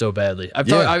hater so badly.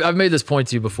 I've made this point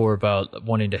to you before about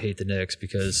wanting to hate the Knicks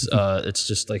because it's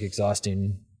just like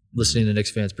exhausting listening to Knicks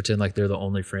fans pretend like they're the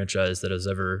only franchise that has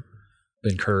ever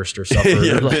been cursed or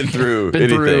suffered. Been through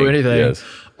anything. Yes.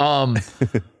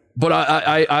 But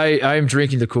I am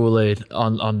drinking the Kool-Aid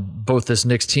on both this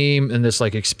Knicks team and this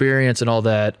like experience and all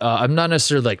that. I'm not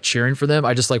necessarily like cheering for them.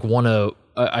 I just like want to.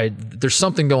 There's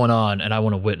something going on and I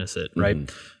want to witness it, right?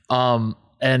 Mm-hmm.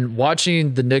 And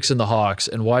watching the Knicks and the Hawks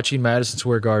and watching Madison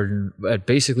Square Garden at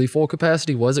basically full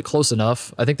capacity, was it close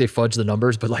enough? I think they fudged the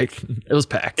numbers, but like it was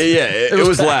packed. Yeah, it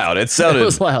was loud. It sounded. It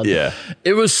was loud. Yeah,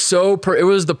 it was so. It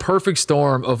was the perfect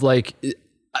storm of like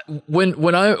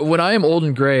when I am old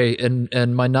and gray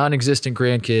and my non-existent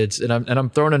grandkids and I'm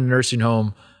thrown in a nursing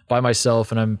home by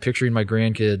myself and I'm picturing my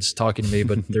grandkids talking to me,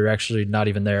 but they're actually not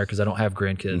even there because I don't have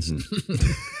grandkids.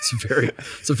 Mm-hmm.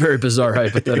 It's a very bizarre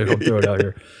hypothetical. I'm throwing out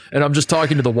here. And I'm just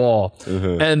talking to the wall.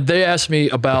 Mm-hmm. And they asked me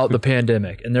about the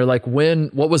pandemic and they're like,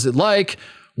 what was it like?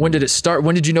 When did it start?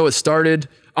 When did you know it started?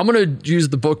 I'm going to use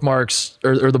the bookmarks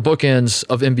or the bookends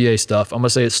of NBA stuff. I'm going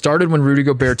to say it started when Rudy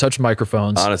Gobert touched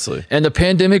microphones. Honestly. And the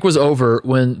pandemic was over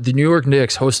when the New York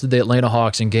Knicks hosted the Atlanta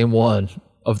Hawks in Game 1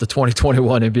 of the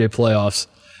 2021 NBA playoffs.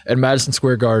 And Madison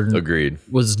Square Garden agreed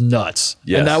was nuts.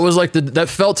 Yes. And that was like that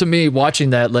felt to me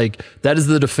watching that, like that is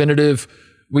the definitive,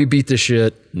 we beat this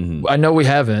shit. Mm-hmm. I know we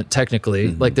haven't technically,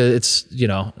 like that's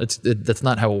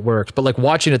not how it works, but like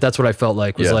watching it, that's what I felt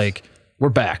like was like, we're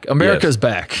back. America's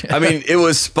back. I mean, it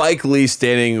was Spike Lee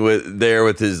standing there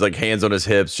with his like hands on his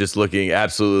hips, just looking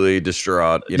absolutely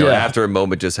distraught, after a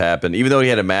moment just happened, even though he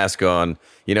had a mask on.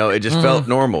 It just felt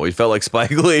normal. He felt like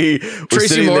Spike Lee.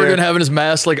 Tracy Morgan having his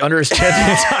mask like under his chin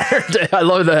the entire day. I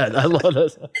love that.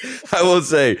 I will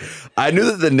say, I knew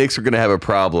that the Knicks were going to have a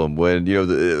problem when,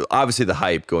 obviously the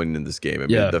hype going into this game. I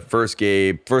mean, the first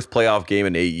playoff game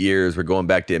in 8 years, we're going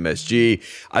back to MSG.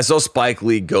 I saw Spike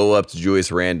Lee go up to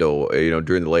Julius Randle,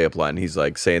 during the layup line. He's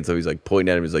like saying something. He's like pointing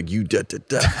at him. He's like, you da da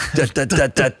da da da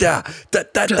da da da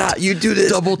da da. You do this.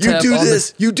 Double tap.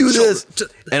 You do this.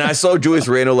 And I saw Julius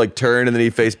Randle like turn and then he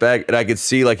faced back, and I could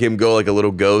see like him go like a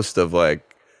little ghost of like.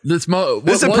 This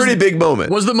is a pretty big moment.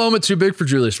 Was the moment too big for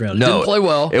Julius Randle? No, didn't play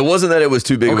well. It wasn't that it was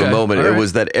too big of a moment. It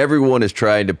was that everyone is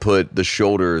trying to put the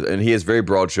shoulders, and he has very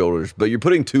broad shoulders, but you're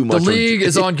putting too much. The league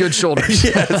is on good shoulders.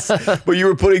 Yes, but you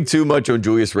were putting too much on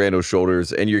Julius Randle's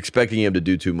shoulders, and you're expecting him to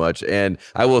do too much. And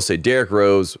I will say, Derrick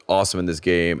Rose, awesome in this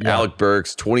game. Yeah. Alec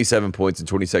Burks, 27 points in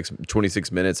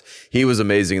 26 minutes. He was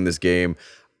amazing in this game.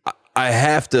 I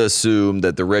have to assume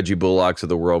that the Reggie Bullocks of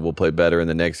the world will play better in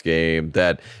the next game.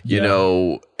 That,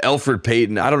 Elfrid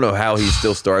Payton, I don't know how he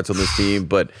still starts on this team,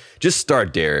 but just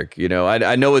start Derrick.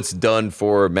 I know it's done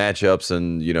for matchups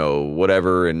and,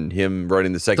 whatever, and him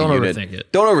running the second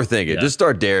unit. Don't overthink it. Yeah. Just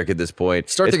start Derrick at this point.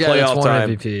 Start the guy that's won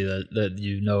MVP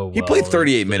that He played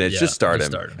 38 minutes. Just start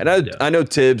him. And I know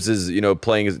Tibbs is,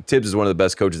 Tibbs is one of the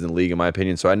best coaches in the league, in my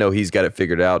opinion, so I know he's got it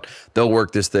figured out. They'll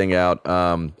work this thing out.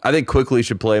 I think Quickly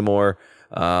should play more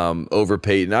over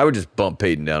Payton. I would just bump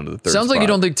Payton down to the third Sounds spot. Like you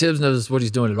don't think Tibbs knows what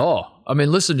he's doing at all. I mean,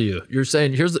 listen to you. You're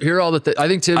saying here are all the I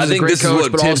think Tibbs is a great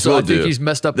coach, but also I think he's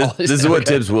messed up all this is what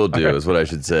Tibbs will do, is what I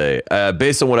should say.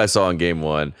 Based on what I saw in game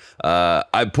 1,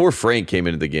 poor Frank came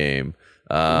into the game.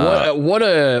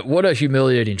 What a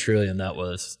humiliating trillion that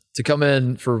was. To come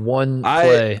in for one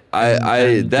play.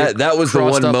 That was the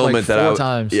one moment like four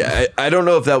times. Yeah, I don't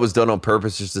know if that was done on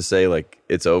purpose just to say like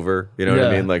it's over. You know what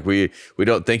I mean? Like we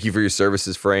don't thank you for your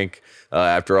services, Frank.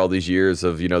 After all these years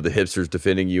of the hipsters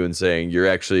defending you and saying you're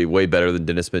actually way better than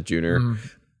Dennis Smith Jr.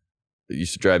 It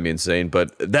used to drive me insane.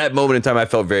 But that moment in time, I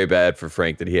felt very bad for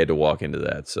Frank that he had to walk into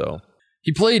that. So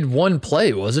he played one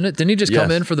play, wasn't it? Didn't he just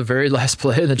come in for the very last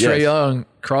play and then Trae Young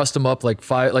crossed him up like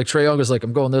 5? Like Trae Young was like,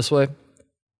 I'm going this way.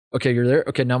 Okay, you're there.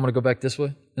 Okay, now I'm going to go back this way.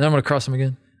 And then I'm going to cross him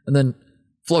again. And then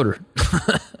floater.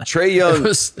 Trae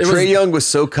Young was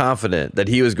so confident that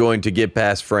he was going to get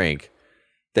past Frank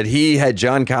that he had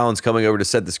John Collins coming over to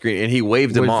set the screen and he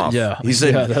waved him off. Yeah. He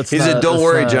said, don't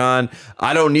worry, John.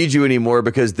 I don't need you anymore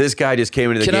because this guy just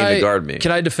came into the game to guard me.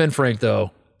 Can I defend Frank,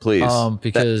 though? Please.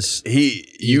 Because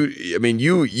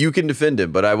you can defend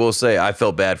him, but I will say I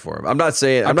felt bad for him. I'm not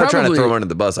trying to throw him under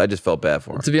the bus. I just felt bad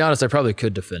for him. To be honest, I probably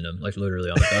could defend him, like literally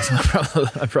on the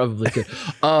bus. I probably could.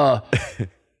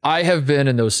 I have been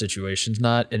in those situations,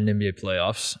 not in NBA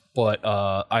playoffs, but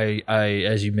I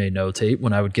as you may know, Tate,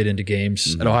 when I would get into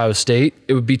games at Ohio State,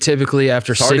 it would be typically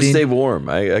after it's hard sitting. To stay warm.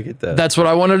 I get that. That's what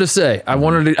I wanted to say. I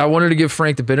wanted to give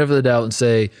Frank the benefit of the doubt and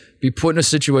say, be put in a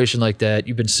situation like that.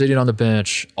 You've been sitting on the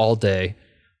bench all day.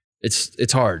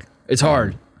 It's hard. It's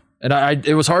hard. And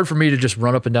it was hard for me to just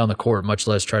run up and down the court, much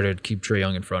less try to keep Trae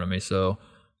Young in front of me. So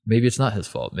maybe it's not his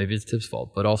fault. Maybe it's Tibbs'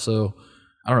 fault. But also,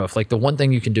 I don't know, if like the one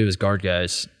thing you can do is guard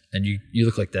guys and you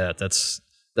look like that, that's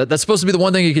supposed to be the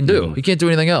one thing you can do. You can't do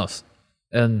anything else.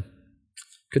 And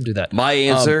couldn't do that. My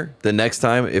answer the next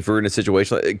time, if we're in a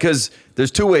situation, because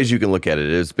there's two ways you can look at it.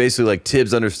 It's basically like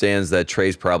Tibbs understands that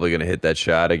Trae's probably going to hit that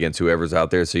shot against whoever's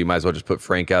out there, so you might as well just put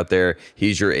Frank out there.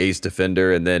 He's your ace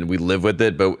defender, and then we live with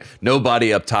it. But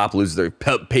nobody up top loses their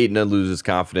Peyton doesn't lose his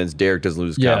confidence. Derek doesn't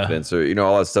lose his confidence, or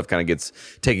all that stuff kind of gets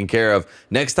taken care of.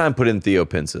 Next time, put in Theo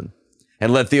Pinson.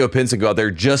 And let Theo Pinson go out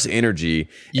there, just energy.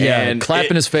 And clap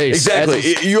in his face. Exactly.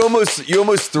 You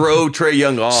almost throw Trae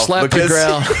Young off. Slap the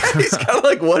ground. He's kind of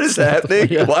like, what is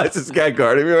happening? Why is this guy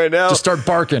guarding me right now? Just start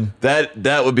barking.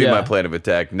 That would be my plan of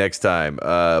attack next time.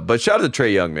 But shout out to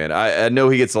Trae Young, man. I know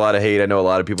he gets a lot of hate. I know a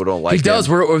lot of people don't like him. He does.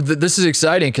 This is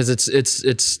exciting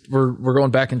because we're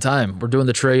going back in time. We're doing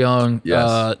the Trae Young.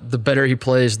 Yes. The better he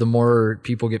plays, the more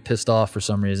people get pissed off for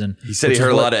some reason. He said he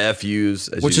heard a lot of FUs.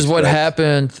 Which is what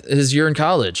happened his year in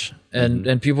college,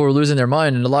 and people were losing their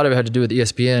mind, and a lot of it had to do with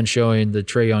ESPN showing the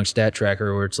Trae Young stat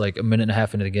tracker, where it's like a minute and a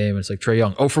half into the game, and it's like Trae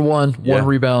Young 0 for 1, 1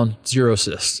 rebound, 0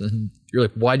 assists, and you're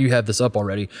like, why do you have this up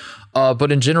already? But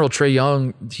in general, Trae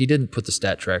Young, he didn't put the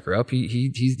stat tracker up.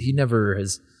 He never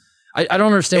has. I don't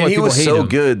understand why people hate him. He was so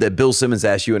good that Bill Simmons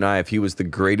asked you and I if he was the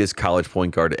greatest college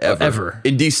point guard ever.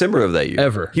 In December of that year.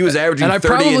 Ever. He was averaging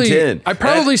 30 and 10. I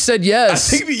probably said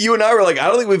yes. I think you and I were like, I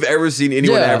don't think we've ever seen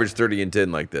anyone average 30 and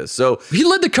 10 like this. So he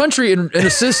led the country in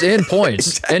assists and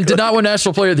points and did not win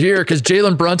National Player of the Year because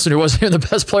Jalen Brunson, who wasn't even the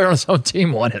best player on his own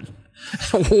team, won it.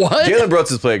 What? Jalen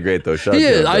Brunson's playing great though.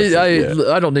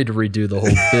 I don't need to redo the whole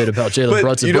bit about Jalen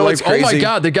Brunson. You know what's crazy? Oh my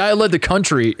God, the guy led the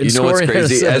country in scoring. What's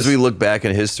crazy? As we look back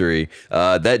in history,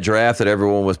 that draft that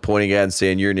everyone was pointing at and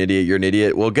saying you're an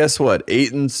idiot. Well, guess what?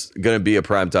 Ayton's going to be a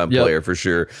primetime player for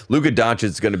sure. Luka Doncic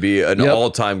is going to be an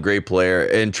all-time great player,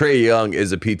 and Trae Young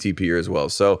is a PTPer as well.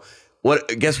 So.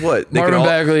 Guess what? Marvin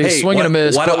Bagley, swing and a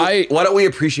miss. Why don't we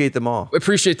appreciate them all?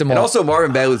 Appreciate them all. And also,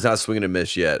 Marvin Bagley's not swinging a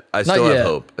miss yet. I still have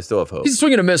hope. He's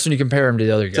swinging a miss when you compare him to the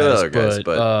other guys.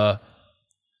 But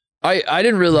I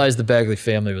didn't realize the Bagley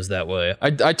family was that way.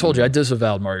 I told you, I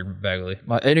disavowed Marvin Bagley.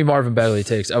 Any Marvin Bagley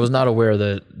takes, I was not aware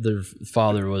that their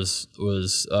father was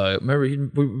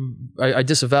remember, I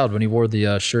disavowed when he wore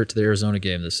the shirt to the Arizona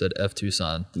game that said F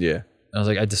Tucson. Yeah. I was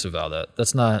like, I disavow that.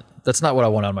 That's not what I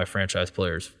want out of my franchise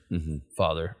player's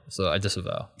father. So I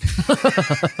disavow.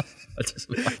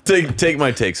 Take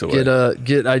my takes away.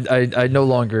 I no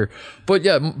longer. But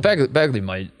yeah, Bagley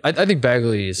might. I think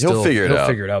Bagley is he'll figure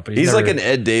it out. But he's like an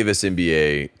Ed Davis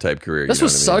NBA type career. That's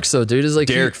what sucks though, dude. Is like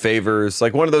Derek Favors,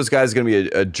 like one of those guys is going to be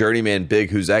a journeyman big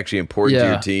who's actually important to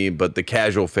your team, but the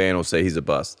casual fan will say he's a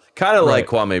bust. Kind of like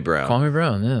Kwame Brown. Kwame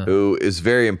Brown, yeah, who is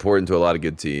very important to a lot of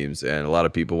good teams, and a lot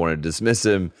of people want to dismiss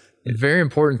him. Very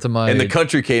important to my. And the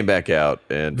country came back out,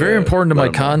 and very important to my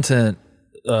content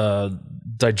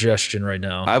digestion right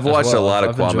now. I've watched a lot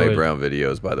of Kwame Brown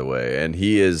videos, by the way, and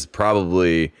he is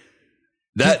probably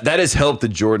that has helped the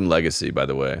Jordan legacy, by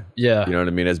the way. Yeah, you know what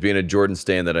I mean. As being a Jordan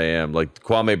stan that I am, like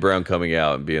Kwame Brown coming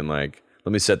out and being like,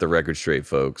 "Let me set the record straight,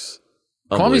 folks."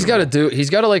 Kwame's got to he's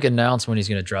got to like announce when he's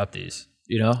going to drop these.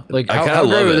 You know, like I kind of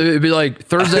love it. It'd be like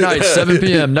Thursday night, 7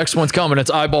 p.m. Next one's coming. It's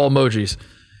eyeball emojis,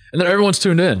 and then everyone's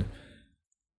tuned in.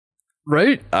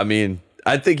 Right? I mean,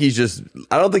 I don't think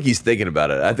he's thinking about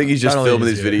it. I think he's just filming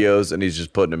these videos and he's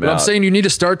just putting them out. I'm saying you need to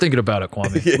start thinking about it,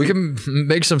 Kwame. We can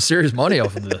make some serious money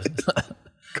off of this.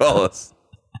 Call us.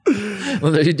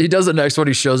 Well, he does the next one.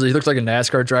 He shows it. He looks like a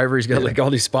NASCAR driver. He's got like all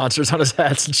these sponsors on his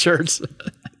hats and shirts.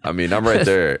 I mean, I'm right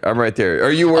there.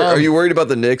 Are you worried about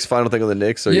the Knicks? Final thing on the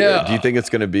Knicks? Do you think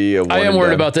it's going to be a one? I am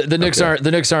worried about the Knicks. Okay.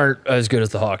 The Knicks aren't as good as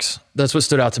the Hawks. That's what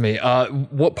stood out to me.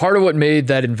 What part of what made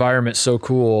that environment so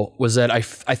cool was that I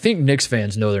think Knicks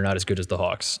fans know they're not as good as the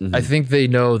Hawks. Mm-hmm. I think they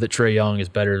know that Trae Young is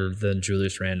better than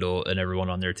Julius Randle and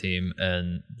everyone on their team,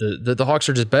 and the Hawks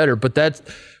are just better. But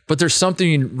there's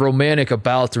something romantic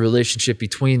about the relationship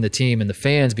between the team and the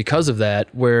fans because of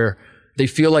that, where they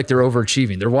feel like they're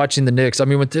overachieving. They're watching the Knicks. I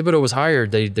mean, when Thibodeau was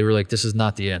hired, they were like, this is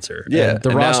not the answer. Yeah. And the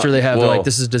roster now, they have, they're like,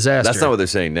 this is disaster. That's not what they're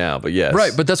saying now, but yes.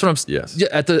 Right, but that's what I'm saying. Yes.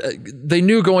 Yeah, they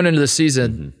knew going into the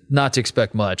season not to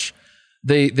expect much.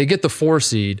 They get the 4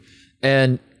 seed,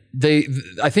 and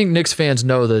I think Knicks fans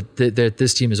know that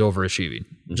this team is overachieving,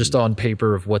 just on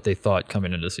paper of what they thought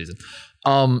coming into the season.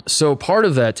 So part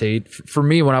of that, Tate, for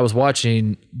me, when I was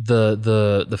watching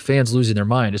the fans losing their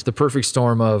mind, it's the perfect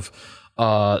storm of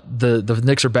the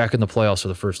Knicks are back in the playoffs for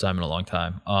the first time in a long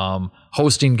time.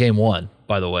 Hosting game 1,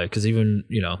 by the way, because even,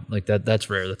 like that's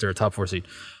rare that they're a top 4 seed.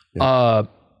 Yeah.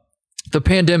 The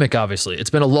pandemic, obviously, it's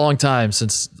been a long time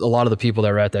since a lot of the people that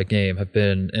were at that game have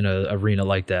been in an arena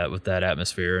like that with that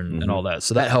atmosphere and all that.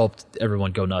 So that helped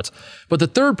everyone go nuts. But the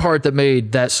third part that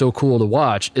made that so cool to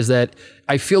watch is that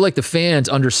I feel like the fans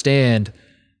understand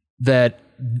that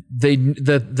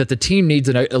that the team needs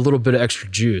a little bit of extra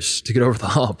juice to get over the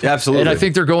hump. Absolutely. And I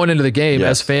think they're going into the game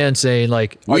as fans saying,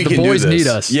 like, the boys need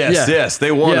us. Yes,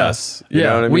 they want us. You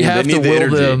know what I mean? We have to will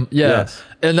them. Yeah. Yes.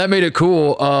 And that made it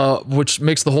cool, which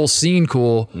makes the whole scene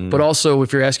cool. But also,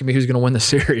 if you're asking me who's going to win the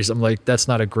series, I'm like, that's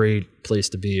not a great place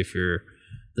to be if you're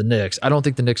the Knicks. I don't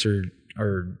think the Knicks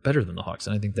are better than the Hawks.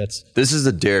 And I think this is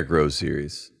a Derrick Rose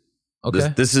series.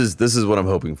 Okay. This is what I'm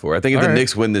hoping for. I think if the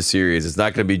Knicks win this series, it's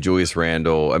not going to be Julius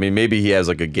Randle. I mean, maybe he has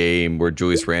like a game where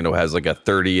Julius Randle has like a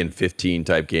 30 and 15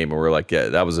 type game, and we're like, yeah,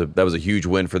 that was a huge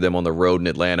win for them on the road in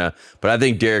Atlanta. But I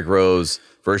think Derrick Rose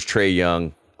versus Trae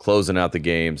Young closing out the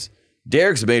games.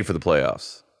 Derrick's made for the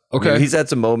playoffs. Okay. I mean, he's had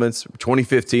some moments.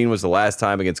 2015 was the last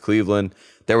time against Cleveland.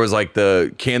 There was like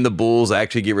can the Bulls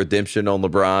actually get redemption on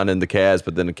LeBron and the Cavs?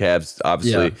 But then the Cavs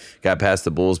obviously got past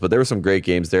the Bulls. But there were some great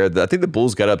games there. I think the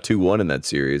Bulls got up 2-1 in that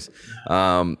series.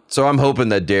 So I'm hoping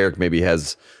that Derrick maybe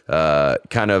has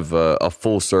kind of a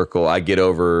full circle. I get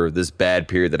over this bad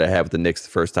period that I had with the Knicks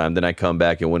the first time. Then I come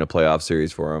back and win a playoff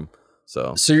series for him.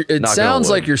 So it sounds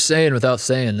like you're saying without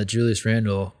saying that Julius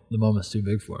Randle, the moment's too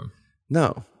big for him.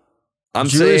 No.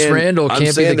 Julius Randle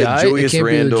can't be the guy.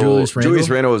 Julius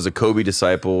Randle is a Kobe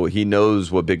disciple. He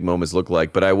knows what big moments look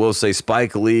like. But I will say,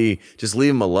 Spike Lee, just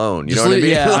leave him alone. You know what I mean?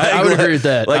 Yeah, I would agree with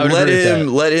that. Like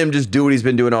let him just do what he's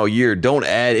been doing all year. Don't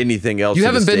add anything else. You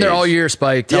haven't been there all year,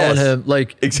 Spike. Telling him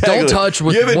don't touch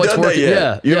what's working.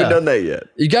 You haven't done that yet.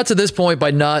 You got to this point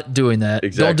by not doing that.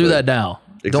 Exactly. Don't do that now.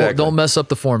 Exactly. Don't mess up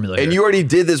the formula. And you already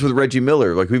did this with Reggie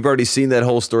Miller. Like, we've already seen that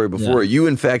whole story before. You,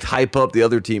 in fact, hype up the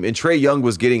other team. And Trae Young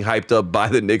was getting hyped up by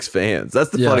the Knicks fans. That's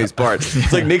the funniest part.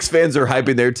 It's like Knicks fans are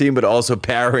hyping their team, but also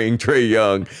powering Trae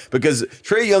Young. Because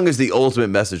Trae Young is the ultimate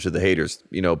message to the haters,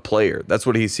 player. That's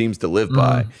what he seems to live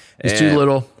by. He's too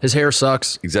little. His hair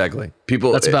sucks. Exactly.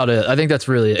 That's about it. I think that's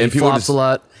really it. And he flops a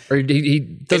lot. Or he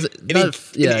does it.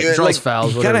 Draws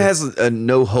fouls. He kind of has a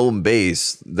no home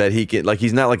base that he can. Like,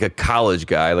 he's not like a college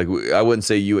guy. Like, I wouldn't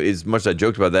say as much as I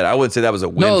joked about that. I wouldn't say that was a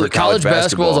win for college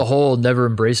basketball as a whole never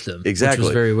embraced him. Exactly, which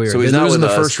was very weird. So he's not losing in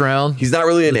the first round. He's not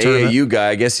really an AAU guy.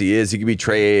 I guess he is. He could be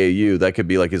Trey AAU. That could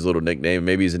be like his little nickname.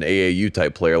 Maybe he's an AAU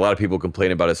type player. A lot of people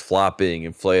complain about his flopping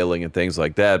and flailing and things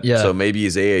like that. Yeah. So maybe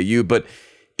he's AAU, but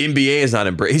NBA is not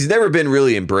embraced. He's never been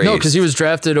really embraced. No, because he was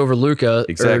drafted over Luka.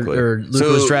 Exactly. Or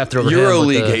Luka was drafted over him.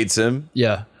 EuroLeague hates him.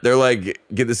 Yeah. They're like,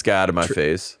 get this guy out of my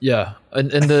face. Yeah. And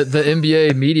the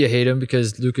NBA media hate him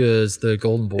because Luka is the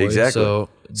golden boy. Exactly.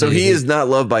 So he is not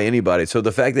loved by anybody. So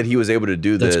the fact that he was able to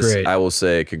do this, great. I will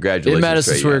say congratulations. In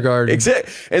Madison Square Garden.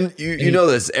 Exactly. And you know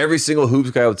this. Every single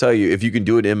hoops guy will tell you, if you can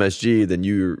do it in MSG, then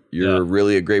you're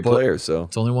really a great player. So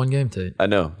it's only one game, Tate. I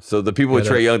know. So the people with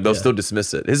Trae Young, they'll still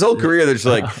dismiss it. His whole career, they're just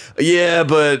like,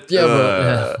 but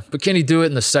can he do it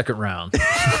in the second round?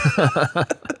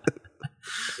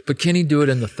 But can he do it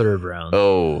in the third round?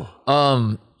 Oh.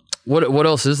 What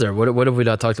else is there? What have we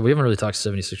not talked about? We haven't really talked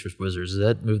 76ers Wizards. Does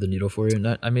that move the needle for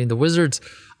you? I mean, the Wizards,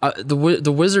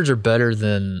 the Wizards are better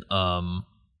than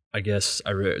I guess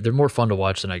they're more fun to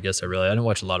watch than I didn't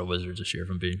watch a lot of Wizards this year, if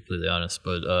I'm being completely honest.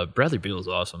 But Bradley Beal is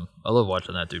awesome. I love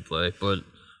watching that dude play. But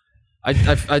The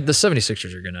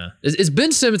 76ers are gonna. Is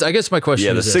Ben Simmons? I guess my question.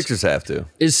 Yeah, the is this. Sixers have to.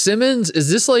 Is Simmons? Is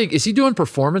this like? Is he doing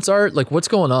performance art? Like, what's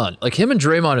going on? Like him and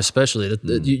Draymond especially.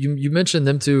 You mentioned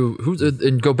them two. Who's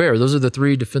and Gobert? Those are the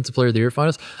 3 Defensive Player of the Year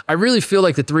finalists. I really feel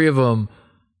like the 3 of them.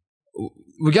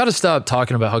 We got to stop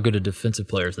talking about how good of defensive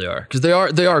players they are because they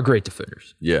are great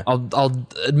defenders. Yeah, I'll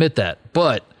admit that.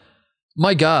 But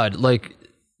my God, like.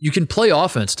 You can play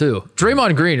offense too.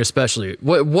 Draymond Green, especially.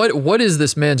 What is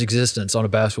this man's existence on a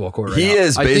basketball court right now? He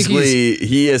is basically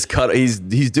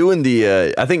he's doing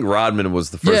the I think Rodman was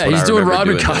the first one. Yeah, he's doing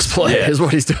Rodman doing cosplay is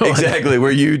what he's doing. Exactly,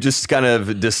 where you just kind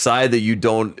of decide that you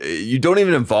don't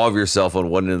even involve yourself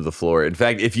on one end of the floor. In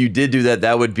fact, if you did do that,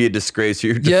 that would be a disgrace to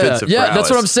your defensive prowess. Yeah,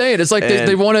 that's what I'm saying. It's like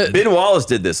they want to. Ben Wallace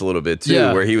did this a little bit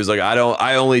too, where he was like,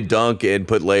 I only dunk and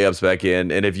put layups back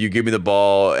in, and if you give me the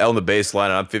ball on the baseline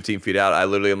and I'm 15 feet out,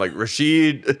 I'm like,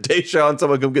 Rashid, Tayshaun,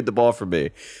 someone come get the ball from me.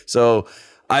 So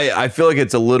I feel like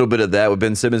it's a little bit of that with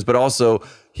Ben Simmons, but also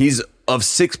he's of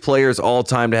 6 players all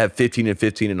time to have 15 and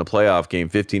 15 in a playoff game,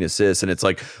 15 assists. And it's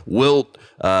like Wilt,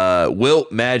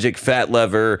 Magic, Fat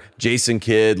Lever, Jason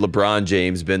Kidd, LeBron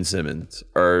James, Ben Simmons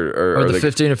are the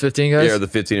 15 and 15 guys? Yeah, the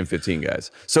 15 and 15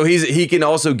 guys. So he can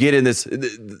also get in this.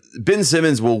 Ben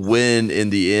Simmons will win in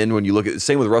the end when you look at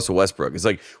same with Russell Westbrook. It's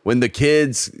like when the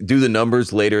kids do the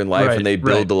numbers later in life and they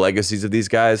build the legacies of these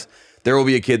guys, there will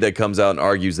be a kid that comes out and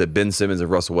argues that Ben Simmons and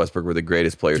Russell Westbrook were the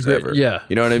greatest players ever. Yeah.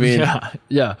 You know what I mean?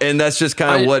 Yeah. And that's just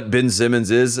kind of what Ben Simmons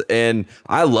is. And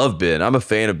I love Ben. I'm a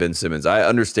fan of Ben Simmons. I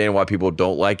understand why people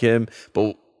don't like him,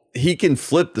 but he can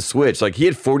flip the switch. Like he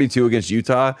had 42 against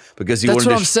Utah because he wanted to.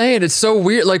 That's what I'm saying. It's so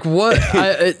weird. Like what?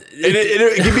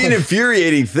 It can be an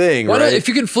infuriating thing, right? If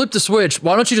you can flip the switch,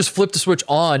 why don't you just flip the switch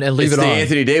on and leave it's it on? It's the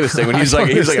Anthony Davis thing when he's like,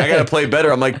 I got to play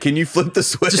better. I'm like, can you flip the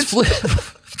switch? Just flip.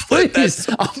 Please,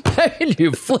 I'm paying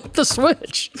you. Flip the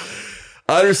switch.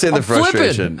 I understand the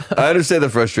frustration. I understand the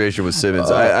frustration with Simmons.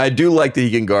 I do like that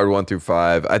he can guard 1 through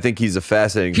 5. I think he's a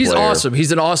fascinating player. He's awesome.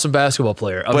 He's an awesome basketball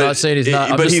player. I'm not saying he's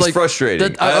not. But he's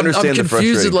frustrating. I understand the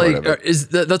frustration part of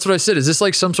it. That's what I said. Is this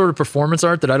like some sort of performance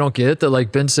art that I don't get? That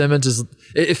like Ben Simmons is.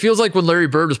 It feels like when Larry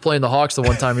Bird was playing the Hawks the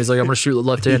one time. He's like, I'm going to shoot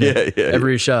left-handed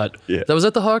every shot. Yeah. Was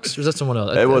that the Hawks or was that someone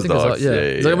else? It was the Hawks. He's like,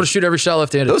 I'm going to shoot every shot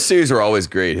left-handed. Those series are always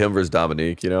great. Him versus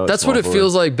Dominique. You know, that's what it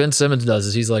feels like. Ben Simmons does.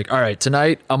 Is he's like, all right,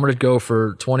 tonight I'm going to go for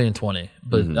 20 and 20.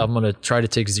 But I'm going to try to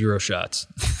take 0 shots.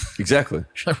 Exactly.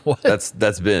 What?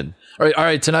 That's Ben. All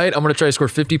right. Tonight, I'm going to try to score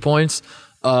 50 points.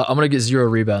 I'm going to get 0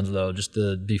 rebounds, though, just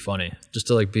to be funny. Just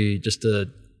to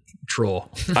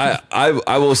troll.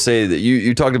 I will say that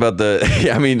you talked about I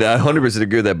 100%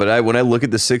 agree with that. But when I look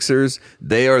at the Sixers,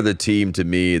 they are the team to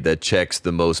me that checks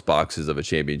the most boxes of a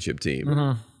championship team.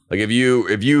 Mm-hmm. Like if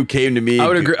you came to me, I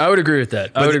would agree with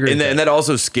that. And that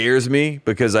also scares me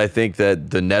because I think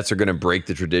that the Nets are going to break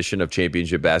the tradition of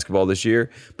championship basketball this year.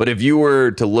 But if you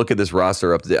were to look at this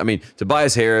roster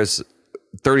Tobias Harris,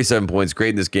 37 points, great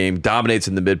in this game, dominates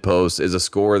in the mid post, is a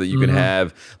scorer that you can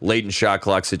have late in shot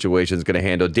clock situations, going to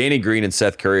handle. Danny Green and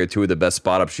Seth Curry are 2 of the best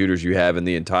spot up shooters you have in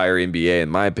the entire NBA, in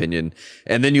my opinion.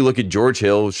 And then you look at George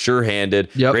Hill, sure-handed,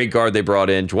 great guard they brought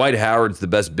in. Dwight Howard's the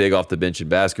best big off the bench in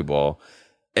basketball.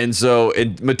 And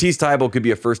Matisse Thybulle could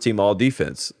be a first-team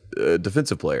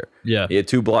defensive player. Yeah. He had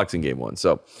 2 blocks in game 1.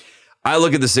 So I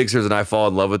look at the Sixers and I fall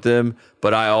in love with them,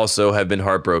 but I also have been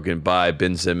heartbroken by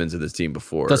Ben Simmons and this team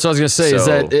before. That's what I was going to say, is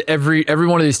that every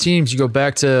one of these teams, you go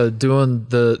back to doing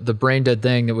the brain-dead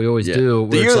thing that we always do.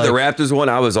 The year that the Raptors won,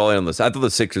 I was all in on this. I thought the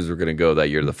Sixers were going to go that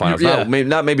year to the finals. Yeah.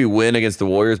 Not maybe win against the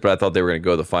Warriors, but I thought they were going to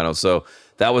go to the finals. So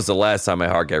that was the last time my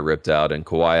heart got ripped out, and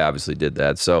Kawhi obviously did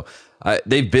that. So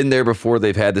they've been there before.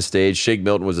 They've had the stage. Shake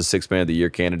Milton was a 6th man of the year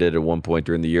candidate at one point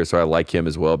during the year, so I like him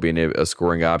as well, being a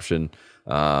scoring option.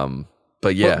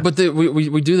 But yeah,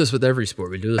 we do this with every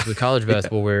sport. We do this with college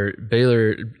basketball, where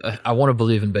Baylor. I want to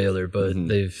believe in Baylor, but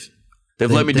they've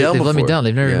let me down. They've let me down.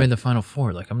 They've never made the Final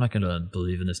Four. Like I'm not going to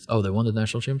believe in this. Oh, they won the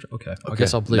national championship. Okay, I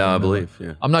guess I'll believe. No, I believe.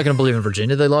 Yeah. I'm not going to believe in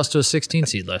Virginia. They lost to a 16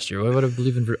 seed last year. Why would I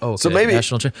believe in? So maybe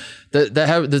national that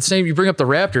have the same. You bring up the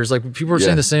Raptors. Like people are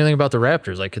saying the same thing about the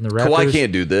Raptors. Like in the Raptors, Kawhi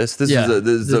can't do this. This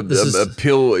is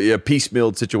a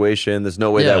piecemeal situation. There's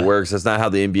no way that works. That's not how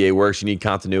the NBA works. You need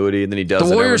continuity, and then he does.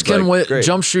 The Warriors can win. Great.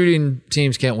 Jump shooting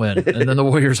teams can't win, and then the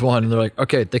Warriors won, and they're like,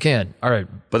 okay, they can. All right,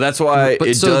 but that's why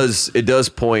it does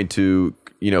point to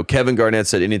Kevin Garnett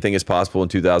said anything is possible in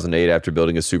 2008 after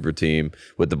building a super team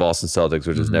with the Boston Celtics,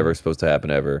 which is never supposed to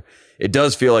happen ever. It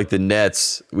does feel like the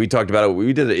Nets, we talked about it,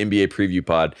 we did an NBA preview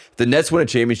pod. If the Nets win a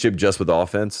championship just with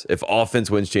offense, if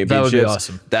offense wins championships, that would be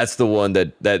awesome. That's the one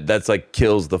that's like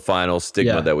kills the final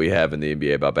stigma that we have in the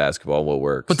NBA about basketball and what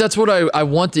works. But that's what I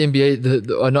want the NBA.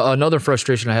 Another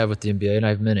frustration I have with the NBA, and I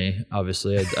have many,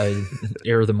 obviously. I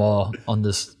air them all on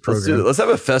this program. Let's have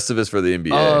a Festivus for the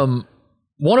NBA.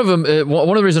 One of them, one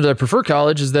of the reasons I prefer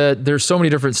college is that there's so many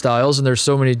different styles and there's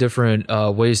so many different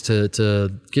ways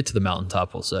to get to the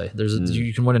mountaintop. We'll say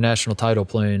you can win a national title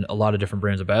playing a lot of different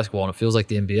brands of basketball, and it feels like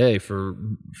the NBA for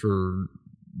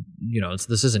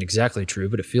this isn't exactly true,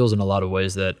 but it feels in a lot of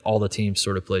ways that all the teams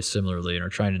sort of play similarly and are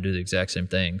trying to do the exact same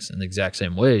things in the exact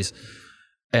same ways.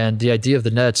 And the idea of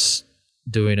the Nets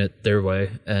doing it their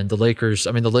way, and the Lakers are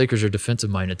a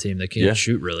defensive-minded team. They can't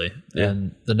shoot really,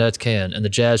 and the Nets can, and the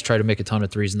Jazz try to make a ton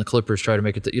of threes, and the Clippers try to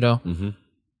make it,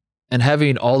 and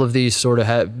having all of these sort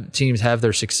of teams have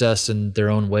their success in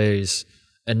their own ways,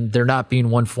 and there not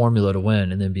being one formula to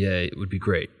win in the NBA would be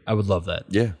great. I would love that.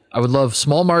 Yeah. I would love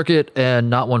small market and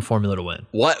not one formula to win.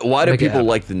 Why do people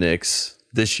like the Knicks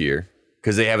this year?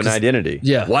 Because they have an identity.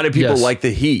 Yeah. Why do people like the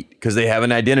Heat? Because they have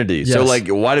an identity. Yes. So,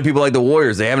 why do people like the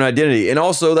Warriors? They have an identity. And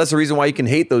also, that's the reason why you can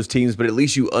hate those teams, but at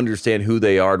least you understand who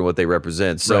they are and what they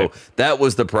represent. So, that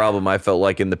was the problem I felt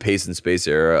like in the pace and space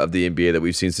era of the NBA that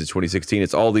we've seen since 2016.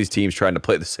 It's all these teams trying to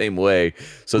play the same way.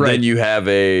 So, then you have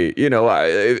I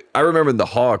remember the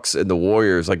Hawks and the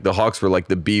Warriors. Like, the Hawks were like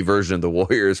the B version of the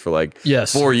Warriors for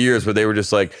 4 years, where they were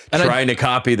just trying to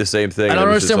copy the same thing. And I don't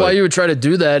understand why you would try to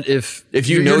do that if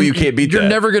you know you can't beat you're that.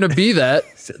 never going to be that.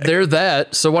 They're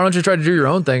that. So why don't you try to do your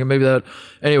own thing? And maybe that.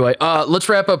 Anyway, let's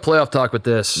wrap up playoff talk with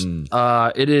this.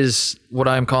 It is what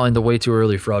I'm calling the way too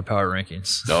early fraud power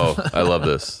rankings. Oh, I love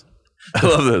this. I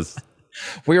love this.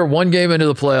 We are one game into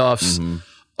the playoffs.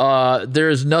 There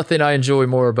is nothing I enjoy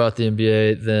more about the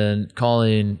NBA than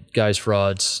calling guys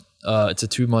frauds. It's a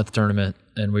 2-month tournament,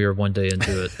 and we are 1 day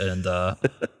into it. And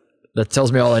that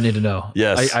tells me all I need to know.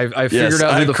 Yes. I figured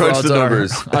out who the frauds the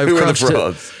numbers. are. I've crunched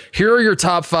it. Here are your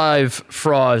top 5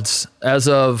 frauds as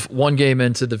of 1 game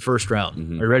into the first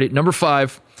round. Are you ready? Number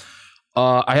 5,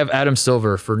 I have Adam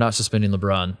Silver for not suspending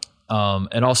LeBron,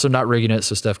 and also not rigging it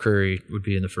so Steph Curry would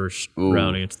be in the first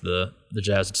round against the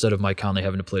Jazz instead of Mike Conley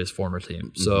having to play his former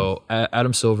team. So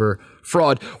Adam Silver,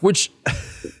 fraud, which,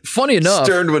 funny enough...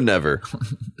 Stern would never.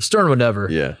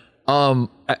 Yeah.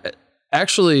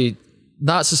 Actually...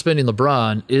 Not suspending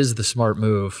LeBron is the smart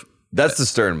move. That's the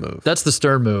Stern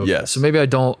move. Yes. So maybe I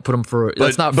don't put him for.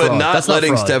 That's not fraud. But not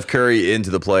letting fraud. Steph Curry into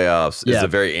the playoffs is a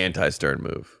very anti-Stern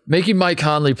move. Making Mike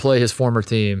Conley play his former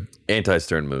team.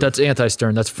 Anti-Stern move. That's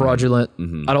anti-Stern. That's fraudulent.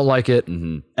 I don't like it.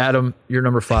 Adam, you're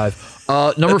number 5.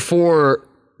 Number 4,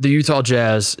 the Utah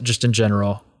Jazz, just in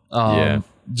general.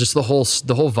 Just the whole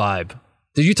vibe.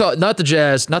 The Utah, not the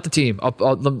Jazz, not the team. I'm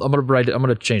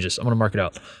gonna change this. I'm gonna mark it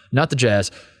out. Not the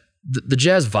Jazz. The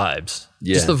Jazz vibes,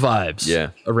 just the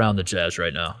vibes around the Jazz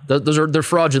right now. They're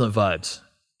fraudulent vibes.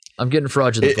 I'm getting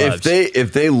fraudulent vibes.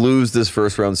 If they lose this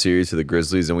first round series to the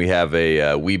Grizzlies and we have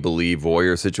a we believe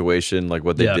Warrior situation like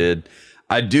what they did,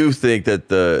 I do think that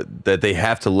that they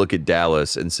have to look at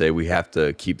Dallas and say we have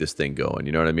to keep this thing going.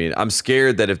 You know what I mean? I'm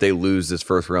scared that if they lose this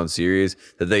first round series,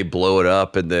 that they blow it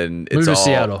up and then it's move to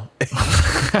Seattle.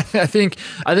 I think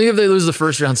if they lose the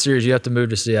first round series, you have to move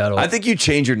to Seattle. I think you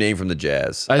change your name from the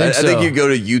Jazz. I think you go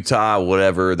to Utah,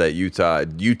 whatever that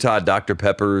Utah Dr.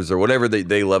 Peppers or whatever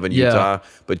they love in Utah,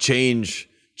 but change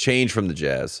from the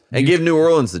Jazz and give New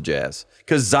Orleans the Jazz,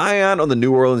 because Zion on the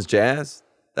New Orleans Jazz.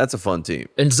 That's a fun team.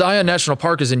 And Zion National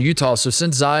Park is in Utah, so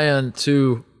send Zion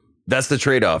to... That's the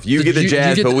trade-off. You get the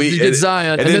Jazz, but we... You get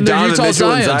Zion, and then the Utah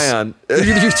Zion.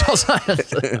 The Utah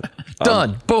Zion.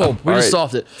 Done. Boom. We just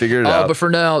solved it. Figured it out. But for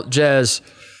now, Jazz,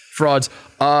 frauds.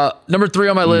 Number 3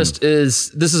 on my list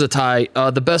is a tie.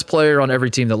 The best player on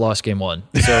every team that lost game 1.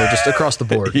 So just across the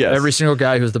board. Every single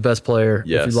guy who's the best player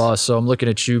if he lost. So I'm looking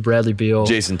at you, Bradley Beal.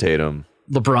 Jason Tatum.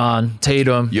 LeBron,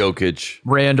 Tatum, Jokic,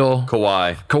 Randall,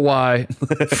 Kawhi,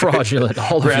 fraudulent.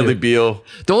 All Bradley Beal.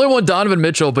 The only one, Donovan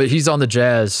Mitchell, but he's on the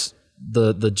Jazz,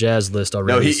 the Jazz list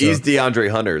already. No, he's DeAndre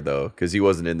Hunter though, because he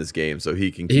wasn't in this game, so he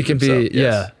can. Keep be,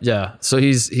 yes. yeah. So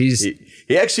he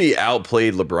actually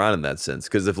outplayed LeBron in that sense,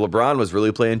 because if LeBron was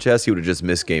really playing chess, he would have just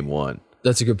missed game 1.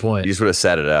 That's a good point. He just would have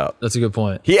sat it out. That's a good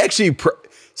point. He actually.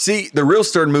 See, the real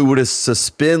stern move would have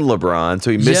suspend LeBron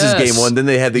so he misses game one. Then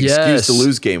they have the excuse to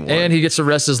lose game one. And he gets to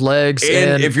rest his legs.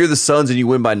 And if you're the Suns and you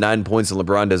win by 9 points and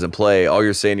LeBron doesn't play, all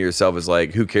you're saying to yourself is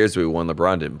like, who cares if we won?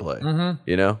 LeBron didn't play.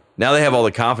 You know? Now they have all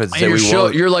the confidence to say we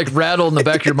won. You're like rattled in the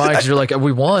back of your mind because you're like,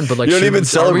 we won, but like, you don't even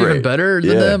celebrate. Are we even better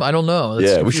than them? I don't know.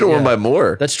 We should have won by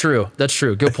more. That's true.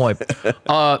 Good point.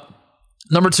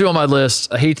 Number 2 on my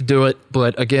list. I hate to do it,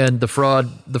 but again, the fraud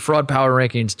power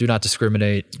rankings do not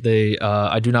discriminate.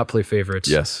 I do not play favorites.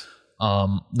 Yes.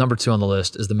 Number 2 on the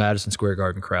list is the Madison Square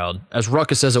Garden crowd. As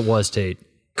ruckus as it was, Tate,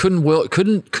 you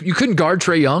couldn't guard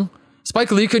Trae Young.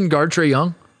 Spike Lee couldn't guard Trae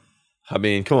Young. I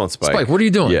mean, come on, Spike. Spike, what are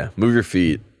you doing? Yeah, move your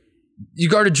feet. You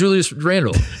guarded Julius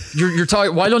Randle. You're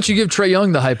talking. Why don't you give Trae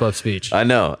Young the hype up speech? I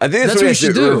know. I think that's what you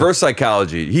should do. Reverse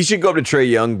psychology. He should go up to Trae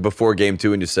Young before game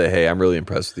 2 and just say, "Hey, I'm really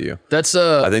impressed with you. That's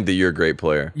I think that you're a great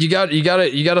player." You got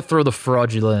to throw the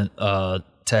fraudulent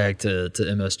tag to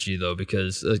MSG though,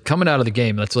 because coming out of the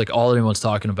game, that's like all anyone's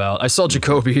talking about. I saw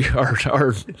Jacoby,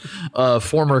 our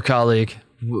former colleague,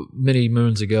 many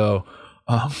moons ago.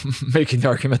 Making the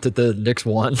argument that the Knicks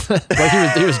won.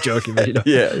 Like he was joking, but,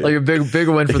 like a big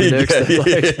win for the Knicks.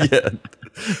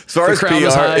 As far as PR,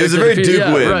 it was a very Duke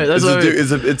win. Right,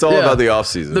 it's all about the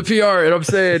offseason. The PR, and I'm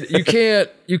saying you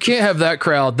can't have that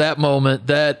crowd, that moment,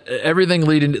 that everything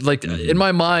leading. Like in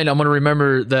my mind, I'm going to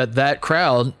remember that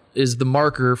crowd is the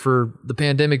marker for the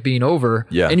pandemic being over.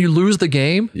 Yeah, and you lose the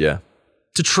game. Yeah,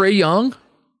 to Trae Young.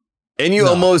 And you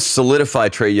almost solidify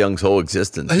Trae Young's whole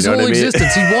existence. His whole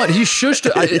existence. He won. He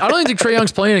shushed. I don't even think Trae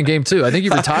Young's playing in game 2. I think he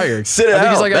retired. Sit out.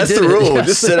 He's like, that's the rule. Yeah,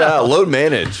 just sit out. Load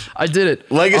manage. I did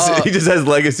it. Legacy. He just has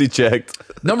legacy checked.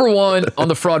 Number 1 on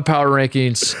the fraud power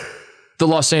rankings, the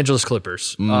Los Angeles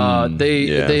Clippers.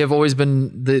 They have always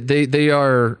been. They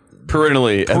are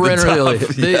perennially.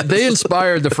 They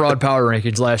inspired the fraud power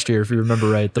rankings last year, if you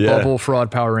remember right. The bubble fraud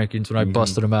power rankings when I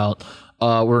busted them out.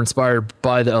 Were inspired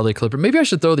by the LA Clippers. Maybe I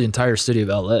should throw the entire city of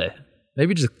LA.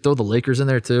 Maybe just throw the Lakers in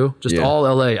there too. Just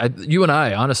all LA. You and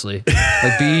I, honestly,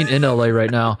 like being in LA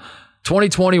right now.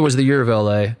 2020 was the year of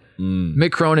LA.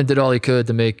 Mick Cronin did all he could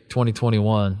to make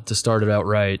 2021 to start it out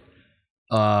right.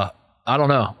 I don't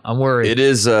know. I'm worried. It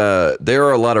is. There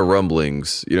are a lot of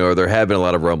rumblings. Or there have been a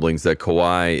lot of rumblings that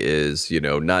Kawhi is,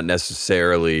 not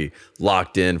necessarily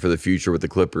locked in for the future with the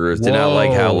Clippers. Did not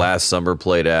like how last summer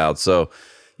played out. So.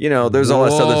 There's all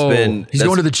that stuff that's been... He's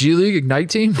going to the G League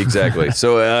Ignite team? Exactly.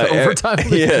 So overtime.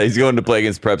 Yeah, he's going to play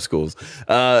against prep schools.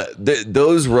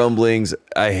 Those rumblings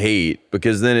I hate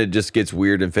because then it just gets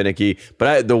weird and finicky.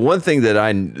 But the one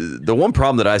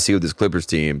problem that I see with this Clippers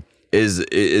team is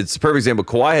it's a perfect example.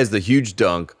 Kawhi has the huge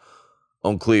dunk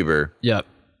on Kleber. Yep.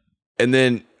 And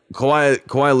then Kawhi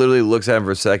literally looks at him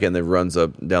for a second, then runs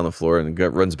up down the floor and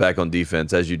runs back on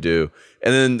defense, as you do.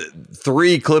 And then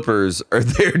 3 Clippers are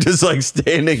there just like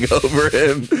standing over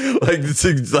him, like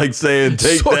saying,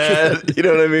 take that. You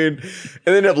know what I mean? And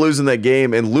they end up losing that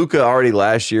game. And Luka already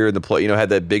last year in the play, had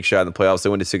that big shot in the playoffs. They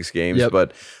went to 6 games. Yep.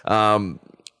 But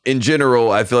in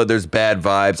general, I feel like there's bad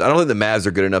vibes. I don't think the Mavs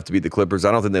are good enough to beat the Clippers.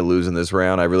 I don't think they lose in this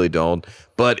round. I really don't.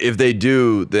 But if they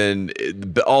do, then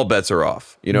all bets are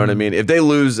off. You know what I mean? If they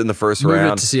lose in the first round,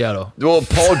 move it to Seattle. Well,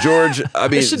 Paul George. I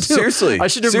mean, seriously.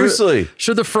 Seriously.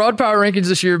 Should the fraud power rankings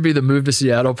this year be the move to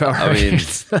Seattle power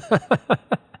rankings?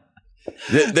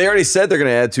 They already said they're going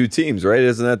to add 2 teams, right?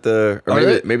 Isn't that the? Or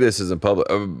maybe this isn't public.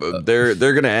 They're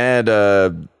going to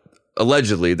add.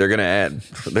 Allegedly, they're gonna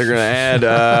add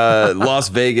Las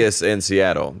Vegas and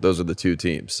Seattle. Those are the 2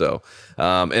 teams. So,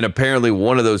 and apparently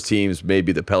one of those teams may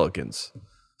be the Pelicans.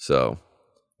 So,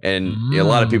 and a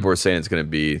lot of people are saying it's going to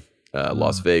be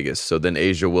Las Vegas. So then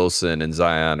Asia Wilson and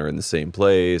Zion are in the same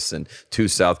place, and 2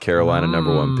 South Carolina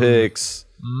number 1 picks.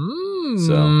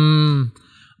 So.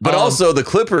 But also the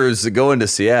Clippers going to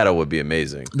Seattle would be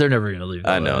amazing. They're never going to leave.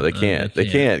 I know they can't. They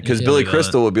can't because Billy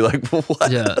Crystal would be like,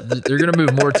 "What?" Yeah, they're going to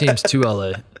move more teams to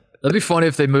LA. That'd be funny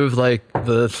if they moved like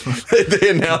they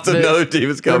announce another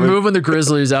team is coming. They're moving the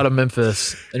Grizzlies out of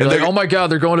Memphis, and you're like, "Oh my God,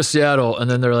 they're going to Seattle," and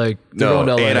then they're like, "They're going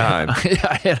to LA." Anaheim.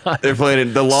 Yeah, Anaheim. They're playing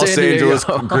in the Los Angeles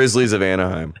Grizzlies of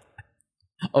Anaheim.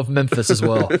 Of Memphis as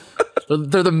well.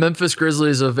 They're the Memphis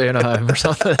Grizzlies of Anaheim or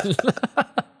something.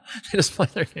 They just play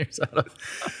their games out of.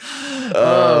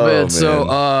 Oh man! So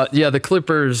the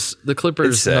Clippers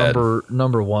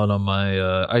number 1 on my.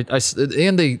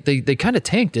 And they kind of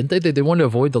tanked, didn't they? They wanted to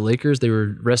avoid the Lakers. They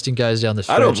were resting guys down the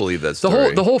stretch. I don't believe that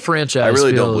story. The whole franchise. I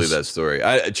really don't believe that story.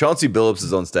 Chauncey Billups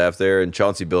is on staff there, and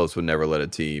Chauncey Billups would never let a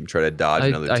team try to dodge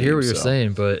another team. I hear what you're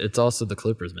saying, but it's also the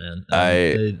Clippers, man.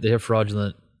 They have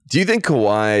fraudulent. Do you think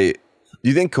Kawhi? Do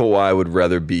you think Kawhi would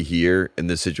rather be here in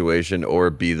this situation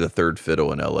or be the third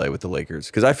fiddle in LA with the Lakers?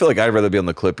 Because I feel like I'd rather be on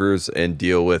the Clippers and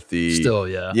deal with the Still,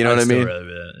 yeah. You know what I mean?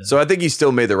 Yeah. So I think he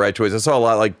still made the right choice. I saw a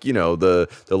lot like, the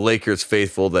Lakers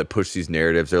faithful that push these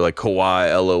narratives. They're like,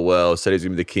 Kawhi, LOL, said he's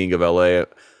gonna be the king of LA.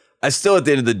 I still, at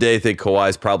the end of the day, think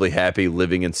Kawhi's probably happy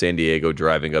living in San Diego,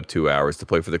 driving up 2 hours to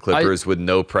play for the Clippers with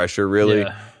no pressure, really,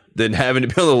 than having to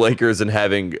be on the Lakers and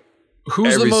having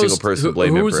single person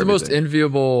blame him for everything. Who's the most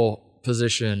enviable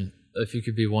position if you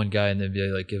could be one guy in the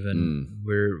NBA, like given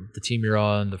where the team you're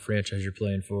on, the franchise you're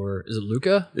playing for? Is it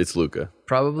Luka? It's Luka.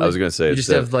 Probably. I was gonna say you just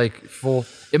Steph. Have like full.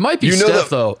 It might be Steph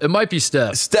though. It might be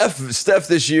Steph. Steph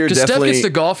this year because definitely. Steph gets to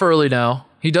golf early now.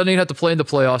 He doesn't even have to play in the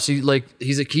playoffs.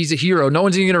 He's a hero. No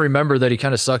one's even going to remember that he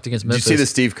kind of sucked against Memphis. Did you see the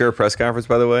Steve Kerr press conference,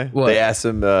 by the way? What? They asked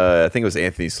him, I think it was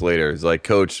Anthony Slater. He's like,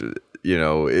 Coach,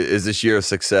 is this year a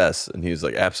success? And he was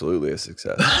like, absolutely a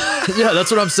success. Yeah,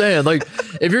 that's what I'm saying. Like,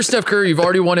 if you're Steph Curry, you've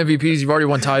already won MVPs, you've already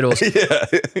won titles. Yeah.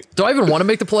 Do I even want to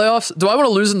make the playoffs? Do I want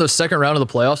to lose in the second round of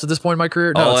the playoffs at this point in my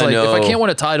career? No, it's like, if I can't win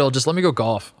a title, just let me go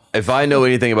golf. If I know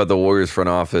anything about the Warriors front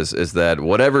office, is that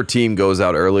whatever team goes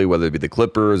out early, whether it be the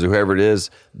Clippers or whoever it is,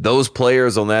 those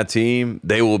players on that team,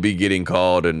 they will be getting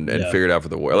called and figured out for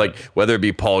the Warriors. Like, whether it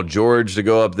be Paul George to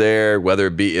go up there, whether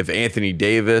it be if Anthony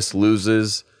Davis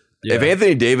loses. Yeah. If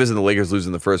Anthony Davis and the Lakers lose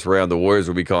in the first round, the Warriors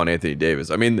will be calling Anthony Davis.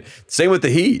 I mean, same with the